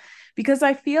role, because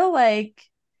I feel like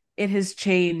it has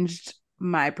changed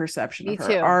my perception Me of her,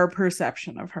 too. our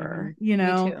perception of her. You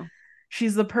know, Me too.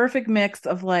 She's the perfect mix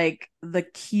of like the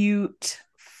cute,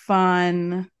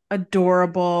 fun,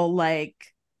 adorable, like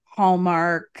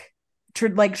Hallmark,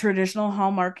 like traditional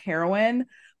Hallmark heroine,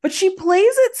 but she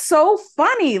plays it so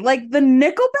funny. Like the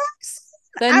Nickelbacks.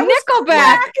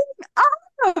 Nickelback.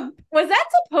 Was that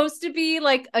supposed to be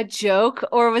like a joke,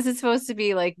 or was it supposed to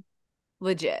be like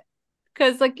legit?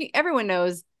 Because like everyone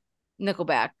knows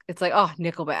Nickelback. It's like, oh,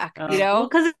 Nickelback, you know? Well,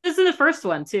 because it's in the first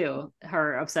one too,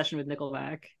 her obsession with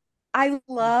Nickelback. I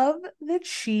love that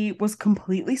she was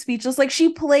completely speechless. Like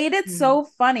she played it so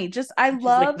funny. Just I She's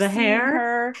love like, the seeing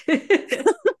hair.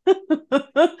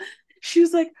 her. She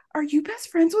was like, "Are you best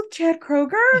friends with Chad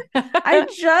Kroger?" I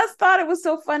just thought it was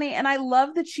so funny, and I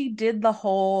love that she did the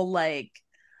whole like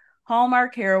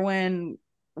Hallmark heroine,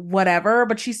 whatever,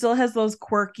 but she still has those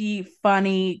quirky,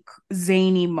 funny,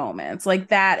 zany moments like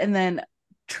that, and then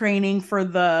training for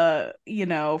the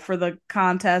for the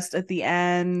contest at the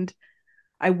end.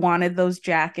 I wanted those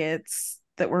jackets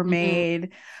that were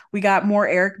made. We got more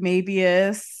Eric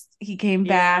Mabius. He came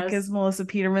back as Melissa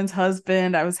Peterman's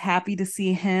husband. I was happy to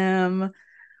see him.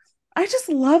 I just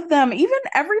love them. Even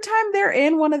every time they're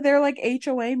in one of their like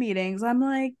HOA meetings, I'm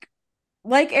like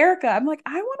Erica, I'm like,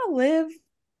 I want to live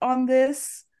on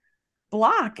this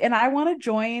block and I want to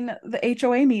join the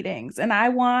HOA meetings and I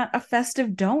want a festive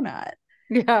donut.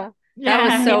 Yeah. That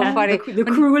was so funny. The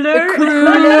cruller.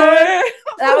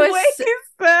 That was way he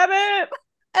said it.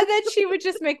 And then she would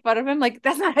just make fun of him, like,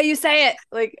 that's not how you say it.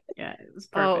 Like, yeah, it was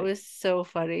perfect. Oh, it was so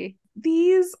funny.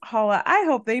 These Holla, I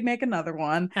hope they make another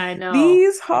one. I know.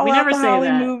 These Holla we never at the say Holly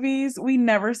that. movies, we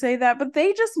never say that, but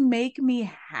they just make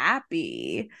me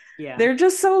happy. Yeah. They're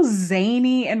just so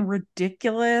zany and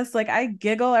ridiculous. Like I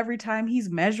giggle every time he's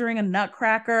measuring a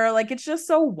nutcracker. Like it's just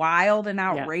so wild and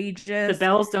outrageous. Yeah. The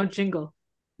bells don't jingle.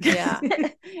 Yeah.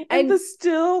 and the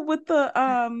still with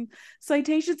the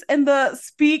citations and the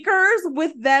speakers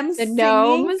with them singing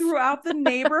gnomes throughout the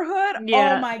neighborhood.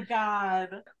 Oh my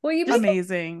god. Well,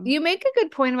 amazing. You make a good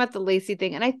point about the Lacey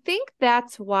thing, and I think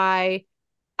that's why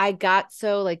I got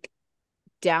so like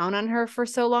down on her for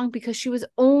so long, because she was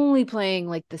only playing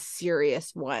like the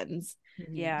serious ones.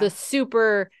 Yeah. The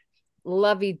super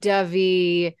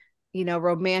lovey-dovey,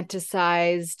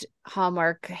 romanticized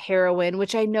Hallmark heroine,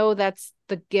 which I know that's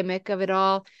the gimmick of it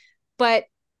all. But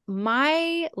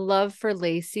my love for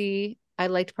Lacey, I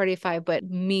liked Party of Five, but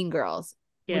Mean Girls.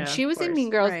 When she was in Mean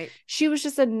Girls, she was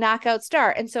just a knockout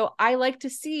star. And so I like to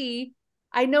see,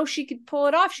 I know she could pull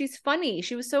it off. She's funny.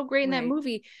 She was so great in that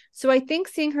movie. So I think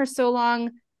seeing her so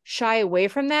long shy away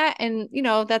from that, and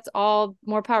that's all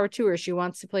more power to her. She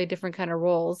wants to play different kind of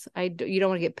roles. You don't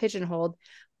want to get pigeonholed,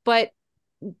 but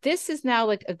this is now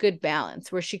like a good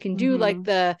balance where she can do like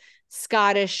the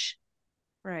Scottish,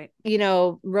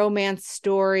 romance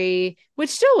story, which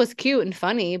still was cute and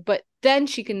funny, but then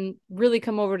she can really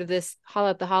come over to this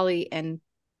Holla at the Holly and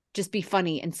just be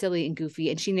funny and silly and goofy,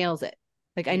 and she nails it.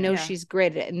 Like I know she's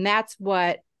great at it, and that's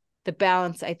what the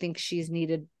balance I think she's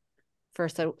needed for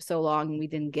so long and we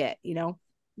didn't get. Well,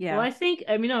 I think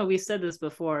we said this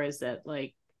before, is that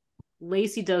like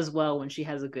Lacey does well when she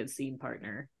has a good scene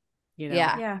partner.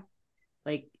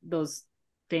 Like those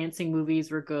dancing movies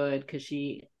were good because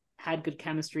she had good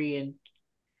chemistry and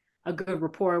a good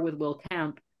rapport with Will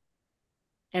Kemp.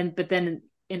 But then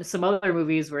in some other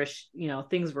movies where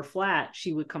things were flat,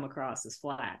 she would come across as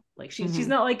flat. Like she's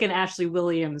not like an Ashley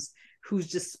Williams who's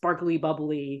just sparkly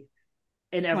bubbly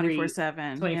in every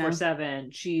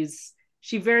 24/7.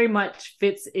 She very much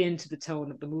fits into the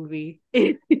tone of the movie.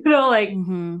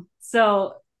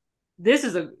 So this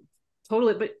is a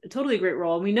totally great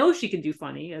role. And we know she can do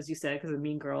funny, as you said, because of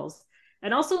Mean Girls.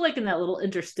 And also like in that little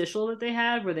interstitial that they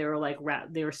had where they were like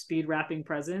they were speed rapping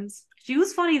presents. She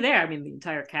was funny there. I mean, the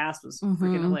entire cast was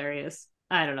freaking hilarious.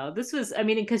 I don't know. This was,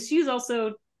 because she's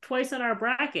also twice on our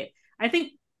bracket. I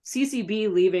think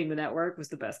CCB leaving the network was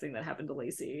the best thing that happened to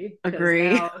Lacey.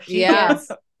 Agree.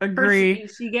 Agree.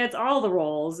 She gets all the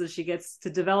roles and she gets to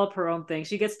develop her own thing.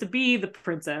 She gets to be the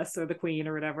princess or the queen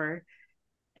or whatever.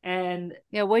 And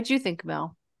what'd you think,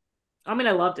 Mel? I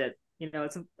loved it.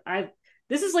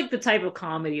 This is like the type of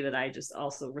comedy that I just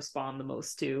also respond the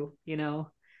most to.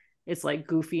 It's like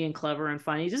goofy and clever and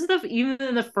funny. Just even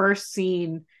in the first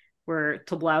scene where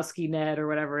Tobolowsky Ned or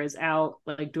whatever is out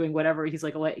like doing whatever,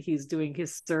 he's doing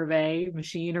his survey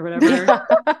machine or whatever,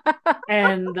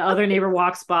 and the other neighbor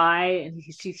walks by and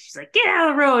she's like, "Get out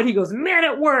of the road." He goes, "Man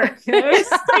at work."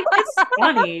 It's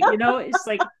funny. It's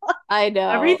like, I know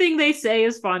everything they say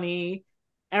is funny.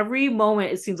 Every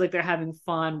moment it seems like they're having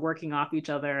fun working off each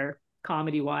other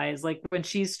comedy wise. Like when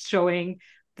she's showing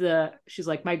she's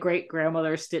like, my great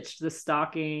grandmother stitched the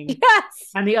stocking. Yes.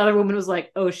 And the other woman was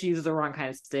like, oh, she used the wrong kind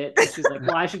of stitch. And she's like,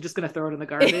 well, I should just gonna throw it in the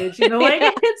garbage. You know, like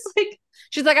it's like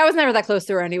she's like, I was never that close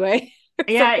to her anyway.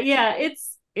 yeah,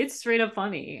 it's straight up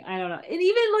funny. I don't know. And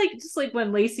even like just like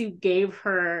when Lacey gave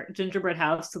her gingerbread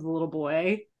house to the little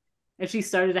boy and she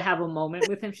started to have a moment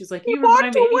with him, she's like, you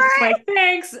remind me. And he's just like,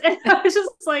 thanks. And I was just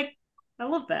like, I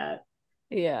love that.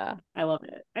 Yeah, I love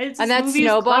it. And that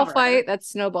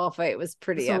snowball fight was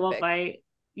pretty epic. Fight.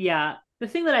 Yeah. The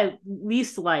thing that I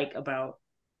least like about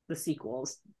the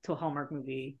sequels to a Hallmark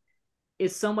movie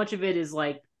is so much of it is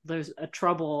like there's a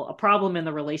problem in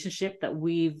the relationship that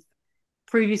we've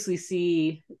previously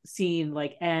seen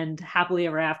like end happily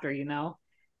ever after, you know?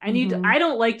 And I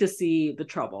don't like to see the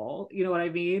trouble, you know what I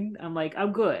mean? I'm like,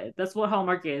 I'm good. That's what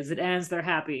Hallmark is. It ends, they're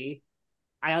happy.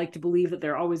 I like to believe that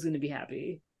they're always going to be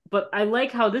happy. But I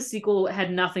like how this sequel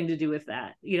had nothing to do with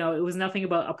that. You know, it was nothing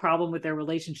about a problem with their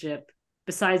relationship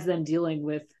besides them dealing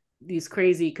with these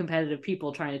crazy competitive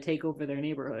people trying to take over their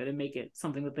neighborhood and make it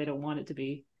something that they don't want it to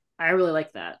be. I really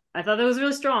like that. I thought that was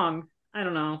really strong. I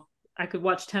don't know. I could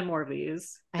watch 10 more of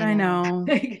these. I know.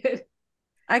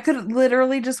 I could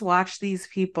literally just watch these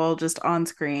people just on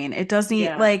screen. It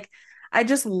doesn't like, I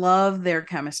just love their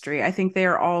chemistry. I think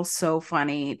they're all so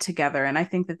funny together. And I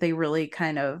think that they really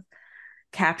kind of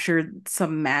captured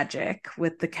some magic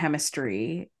with the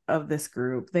chemistry of this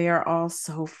group. They are all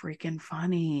so freaking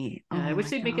funny. Yeah, I wish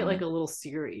they'd make it like a little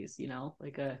series, you know,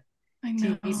 like a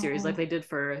TV series like they did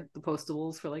for the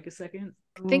Postables for like a second.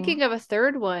 Thinking of a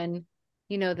third one,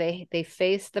 you know, they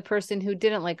faced the person who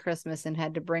didn't like Christmas and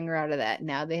had to bring her out of that.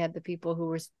 Now they had the people who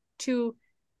were too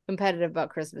competitive about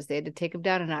Christmas. They had to take them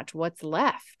down a notch. What's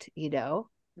left, you know?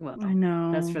 Well, I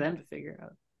know. That's for them to figure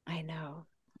out. I know.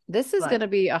 This is going to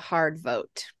be a hard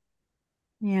vote.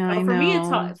 Yeah,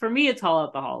 for me, it's Haul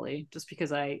Out the Holly, just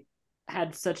because I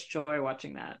had such joy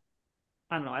watching that.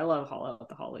 I don't know. I love Haul Out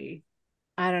the Holly.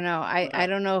 I don't know. I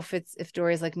don't know if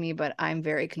Dory's like me, but I'm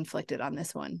very conflicted on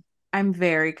this one. I'm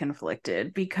very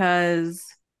conflicted because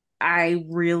I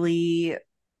really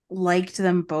liked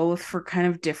them both for kind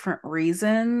of different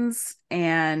reasons,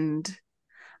 and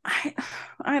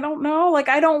I don't know, like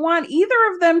I don't want either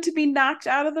of them to be knocked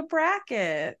out of the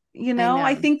bracket, you know?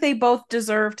 I think they both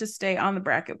deserve to stay on the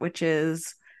bracket, which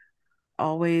is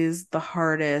always the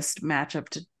hardest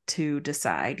matchup to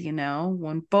decide, you know,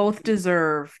 when both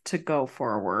deserve to go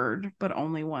forward but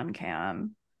only one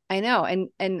can. I know.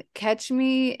 And Catch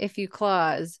Me If You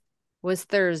Clause was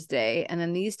Thursday, and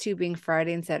then these two being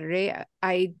Friday and Saturday.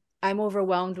 I'm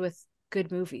overwhelmed with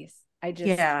good movies. I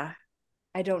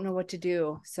don't know what to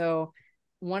do. So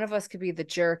one of us could be the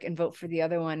jerk and vote for the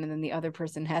other one, and then the other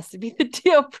person has to be the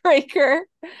deal breaker.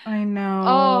 I know.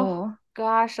 Oh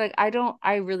gosh, like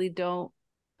I really don't.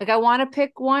 Like I want to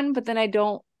pick one, but then I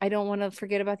don't want to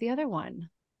forget about the other one.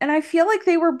 And I feel like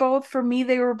they were both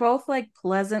like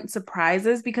pleasant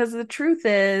surprises, because the truth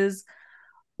is,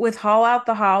 with Haul Out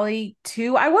the Holly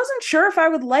 2, I wasn't sure if I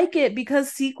would like it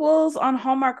because sequels on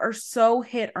Hallmark are so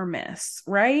hit or miss,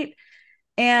 right?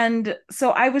 And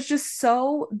so I was just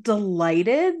so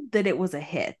delighted that it was a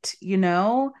hit, you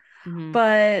know?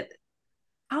 But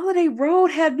Holiday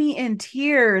Road had me in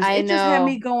tears. It just had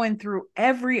me going through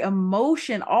every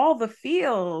emotion, all the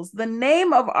feels, the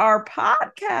name of our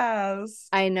podcast.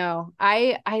 I know.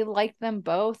 I like them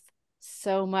both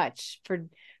so much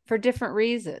for different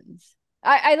reasons.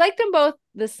 I like them both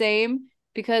the same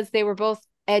because they were both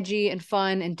edgy and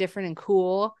fun and different and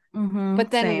cool.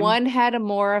 But then one had a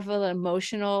more of an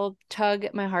emotional tug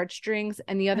at my heartstrings,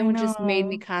 and the other one just made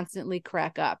me constantly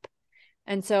crack up.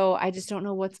 And so I just don't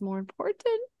know what's more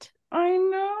important. I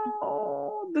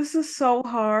know. This is so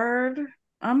hard.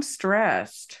 I'm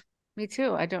stressed. Me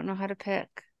too. I don't know how to pick.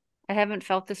 I haven't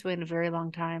felt this way in a very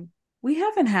long time. We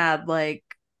haven't had like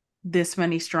this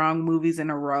many strong movies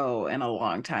in a row in a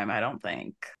long time, I don't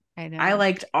think. I know. I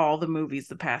liked all the movies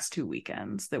the past 2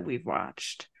 weekends that we've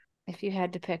watched. If you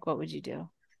had to pick, what would you do?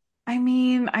 I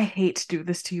mean, I hate to do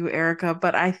this to you, Erica,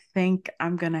 but I think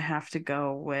I'm going to have to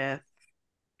go with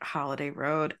Holiday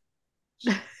Road.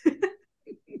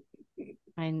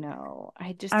 I know.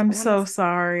 I'm so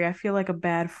sorry. I feel like a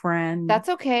bad friend. That's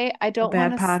okay. I don't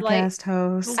want to podcast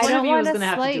host. I don't want to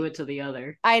have to do it to the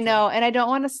other. I know, and I don't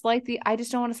want to slight I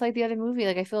just don't want to slight the other movie.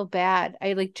 Like I feel bad.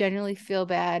 I like genuinely feel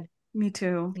bad. Me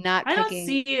too. I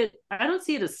don't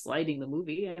see it as slighting the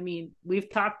movie. I mean,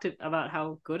 we've talked about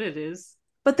how good it is.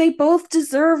 But they both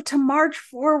deserve to march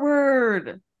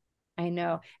forward. I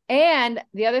know. And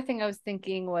the other thing I was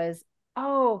thinking was,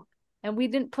 And we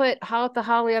didn't put Hall at the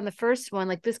Holly on the first one.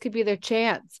 Like, this could be their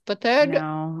chance. But then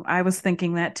no, I was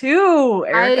thinking that too,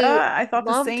 Erica. I thought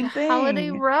the same Holiday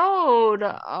thing. Road.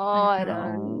 Oh, I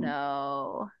don't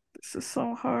know. This is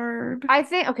so hard. I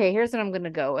think, okay, here's what I'm going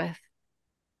to go with.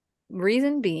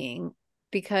 Reason being,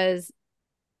 because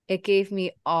it gave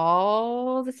me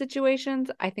all the situations.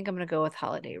 I think I'm going to go with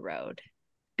Holiday Road.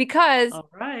 Because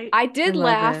I did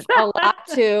laugh a lot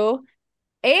too.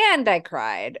 And I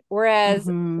cried. Whereas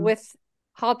with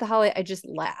Hall at the Holly, I just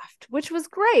laughed, which was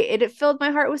great. It filled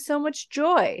my heart with so much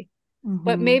joy.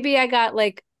 But maybe I got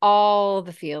like all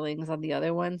the feelings on the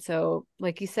other one. So,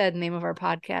 like you said, name of our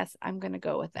podcast, I'm going to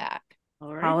go with that.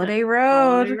 All right, Holiday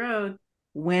Road.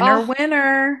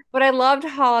 Winner. But I loved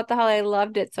Hall at the Holly. I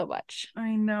loved it so much.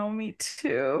 I know, me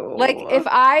too. Like, if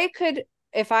I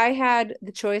had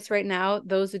the choice right now,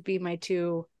 those would be my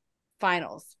two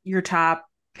finals. Your top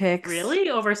picks? Really?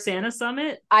 Over Santa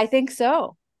Summit? I think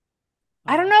so.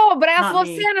 I don't know, but I also love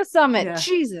Santa Summit. Yeah.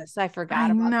 Jesus, I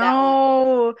forgot about that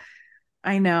one.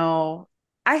 I know.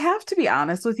 I have to be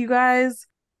honest with you guys.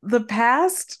 The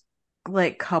past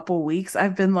like couple weeks,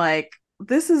 I've been like,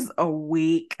 this is a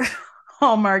weak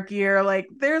Hallmark year. Like,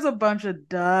 there's a bunch of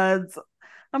duds.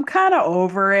 I'm kind of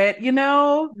over it, you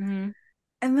know?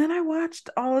 And then I watched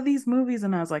all of these movies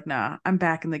and I was like, nah, I'm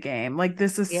back in the game. Like,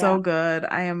 this is so good.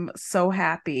 I am so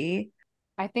happy.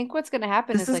 I think what's going to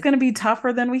happen is going to be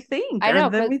tougher than we think. I know,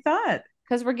 than we thought.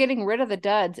 Because we're getting rid of the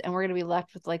duds and we're going to be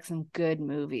left with like some good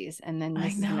movies. And then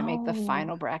this is going to make the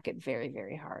final bracket very,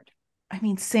 very hard. I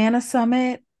mean, Santa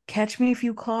Summit, Catch Me If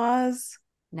You Claus.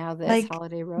 Now this, like,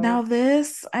 Holiday Road. Now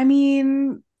this. I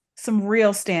mean, some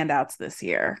real standouts this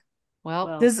year.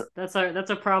 Well, that's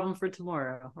a problem for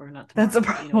tomorrow, or not tomorrow. That's a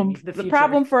problem. The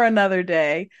problem for another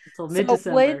day. Until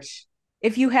mid-December.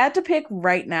 If you had to pick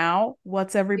right now,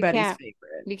 what's everybody's favorite?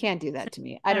 You can't do that to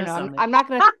me. I don't know. I'm not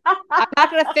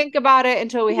gonna think about it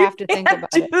until we have to think about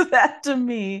it. Do that to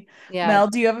me. Yeah. Mel,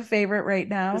 do you have a favorite right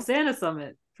now? The Santa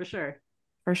Summit, for sure.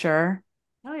 For sure.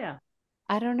 Oh yeah.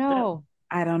 I don't know.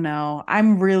 I don't know.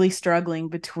 I'm really struggling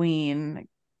between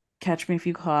Catch Me If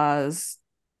You Claus,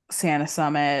 Santa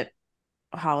Summit,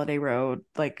 Holiday Road.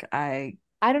 Like, I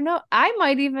don't know. I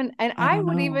might even, and I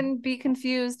would even be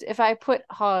confused if I put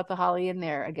Hall at the Holly in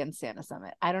there against Santa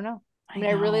Summit. I don't know. I mean,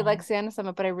 I really like Santa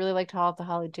Summit, but I really liked Hall at the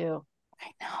Holly too.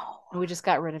 I know. And we just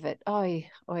got rid of it. Oy,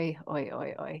 oy, oy,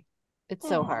 oy, oy. It's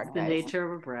so hard, guys. The nature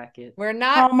of a bracket. We're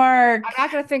not. Hallmark. I'm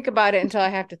not going to think about it until I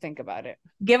have to think about it.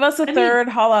 Give us a third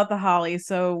Hall at the Holly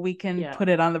so we can put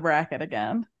it on the bracket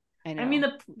again. I know. I mean,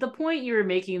 the point you were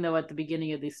making though at the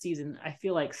beginning of this season, I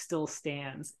feel like still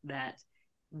stands, that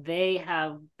they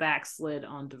have backslid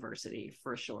on diversity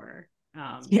for sure.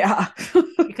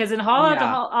 Because in Hall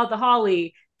at the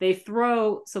Holly, they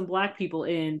throw some Black people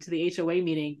into the HOA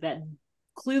meeting that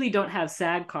clearly don't have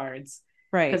SAG cards,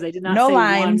 right? Because they did not say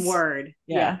lines. One word.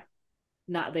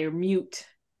 They're mute.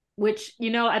 Which,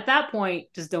 you know, at that point,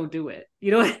 just don't do it.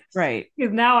 You know, right?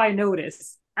 Because now I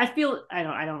notice. I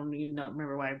don't even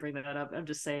remember why I bring that up. I'm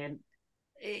just saying,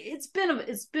 it's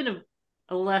been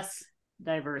a less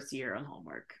diverse year on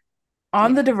Hallmark.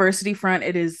 On the diversity front,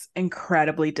 it is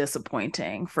incredibly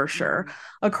disappointing for sure.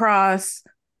 Across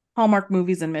Hallmark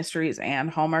Movies and Mysteries and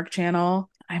Hallmark Channel.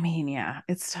 I mean,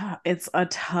 it's tough. It's a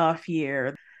tough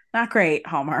year. Not great,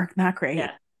 Hallmark. Not great.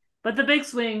 Yeah. But the big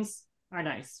swings are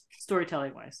nice,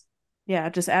 storytelling wise. Yeah,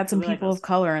 just add some people of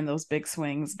color in those big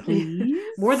swings, please.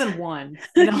 More than one.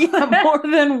 You know? Yeah, more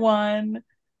than one.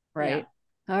 Right.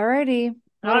 Yeah. Alrighty.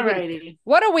 Alrighty.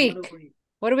 What a week.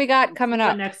 What do we got coming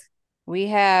up? Next. We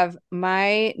have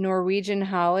My Norwegian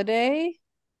Holiday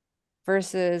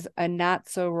versus A Not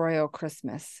So Royal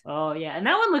Christmas. Oh, yeah. And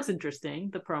that one looks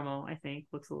interesting. The promo, I think,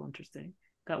 looks a little interesting.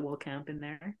 Got Will Camp in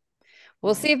there.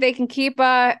 We'll see if they can keep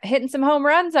hitting some home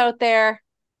runs out there.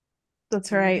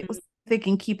 That's right. They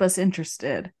can keep us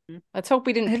interested. Let's hope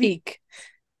we didn't peak.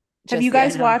 Have you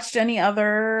guys watched any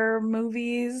other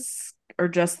movies or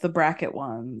just the bracket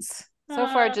ones? So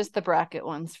far, just the bracket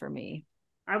ones for me.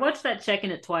 I watched that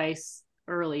Checking It Twice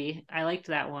early. I liked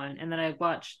that one. And then I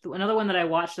watched another one that I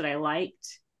watched that I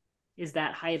liked is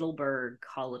that Heidelberg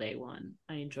holiday one.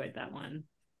 I enjoyed that one.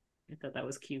 I thought that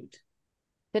was cute.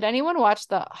 Did anyone watch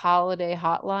the Holiday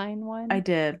Hotline one? I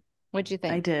did. What'd you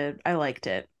think? I did. I liked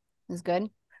it. It was good?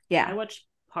 Yeah. I watched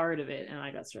part of it and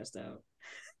I got stressed out.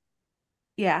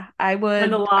 Yeah, I would.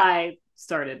 When the lie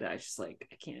started, I was just like,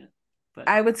 I can't. But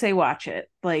I would say watch it.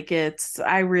 Like,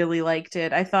 I really liked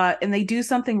it. I thought, and they do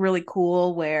something really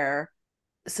cool where,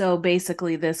 so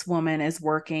basically this woman is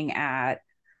working at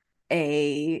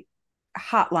a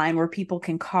hotline where people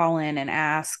can call in and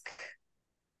ask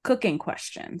cooking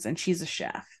questions, and she's a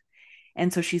chef.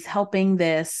 And so she's helping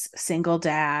this single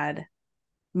dad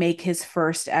make his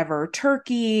first ever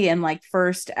turkey and like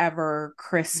first ever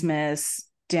Christmas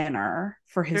dinner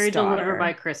for his very daughter. Delivered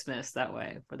by Christmas that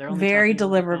way. But they're only very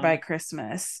delivered by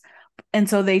Christmas. And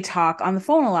so they talk on the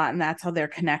phone a lot, and that's how they're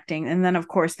connecting. And then, of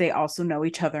course, they also know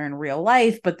each other in real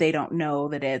life, but they don't know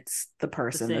that it's the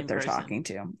person that they're talking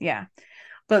to. Yeah.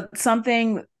 But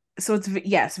something, so it's,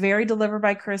 yes, very Delivered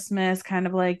by Christmas, kind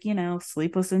of like, you know,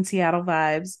 Sleepless in Seattle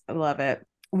vibes. I love it.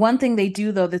 One thing they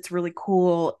do, though, that's really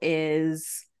cool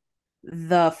is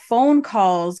the phone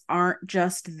calls aren't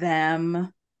just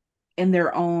them in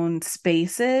their own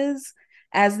spaces.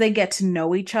 As they get to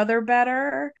know each other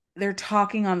better, they're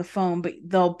talking on the phone, but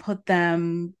they'll put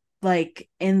them like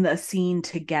in the scene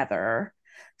together.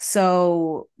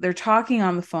 So they're talking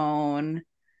on the phone,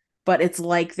 but it's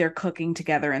like they're cooking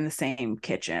together in the same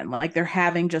kitchen. Like they're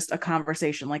having just a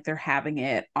conversation, like they're having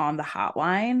it on the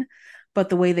hotline. But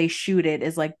the way they shoot it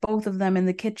is like both of them in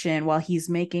the kitchen while he's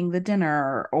making the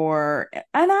dinner, and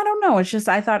I don't know. It's just,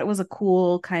 I thought it was a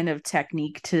cool kind of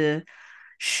technique to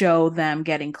show them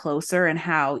getting closer, and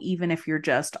how even if you're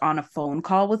just on a phone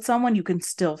call with someone, you can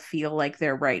still feel like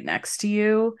they're right next to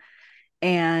you.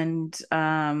 And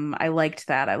I liked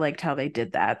that. I liked how they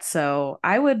did that. So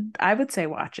I would say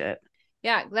watch it.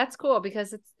 Yeah, that's cool,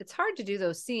 because it's hard to do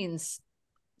those scenes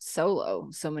solo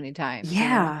so many times.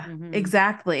 Yeah,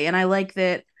 exactly. And I like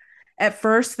that at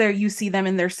first there you see them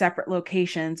in their separate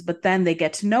locations, but then they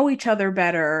get to know each other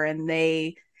better, and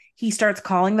he starts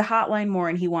calling the hotline more,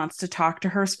 and he wants to talk to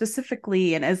her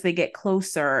specifically. And as they get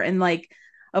closer, and like,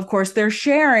 of course, they're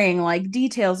sharing like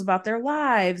details about their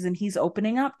lives, and he's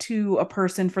opening up to a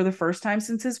person for the first time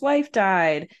since his wife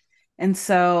died. And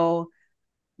so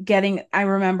I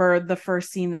remember the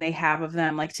first scene they have of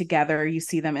them like together, you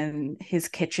see them in his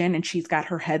kitchen, and she's got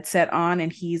her headset on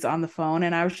and he's on the phone.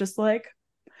 And I was just like,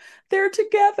 they're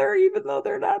together, even though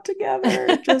they're not together.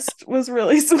 It just was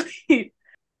really sweet.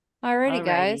 Alrighty,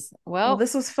 guys. Well,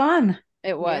 this was fun.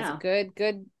 It was a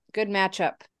good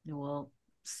matchup. We'll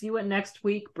see what next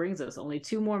week brings us. Only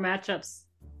 2 more matchups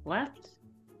left.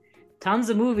 Tons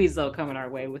of movies, though, coming our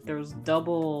way with those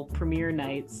double premiere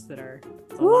nights that are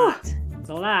a lot. It's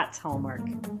a lot, Hallmark.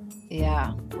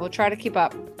 Yeah. We'll try to keep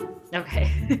up. Okay.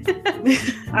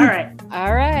 All right.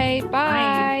 All right.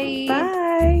 Bye.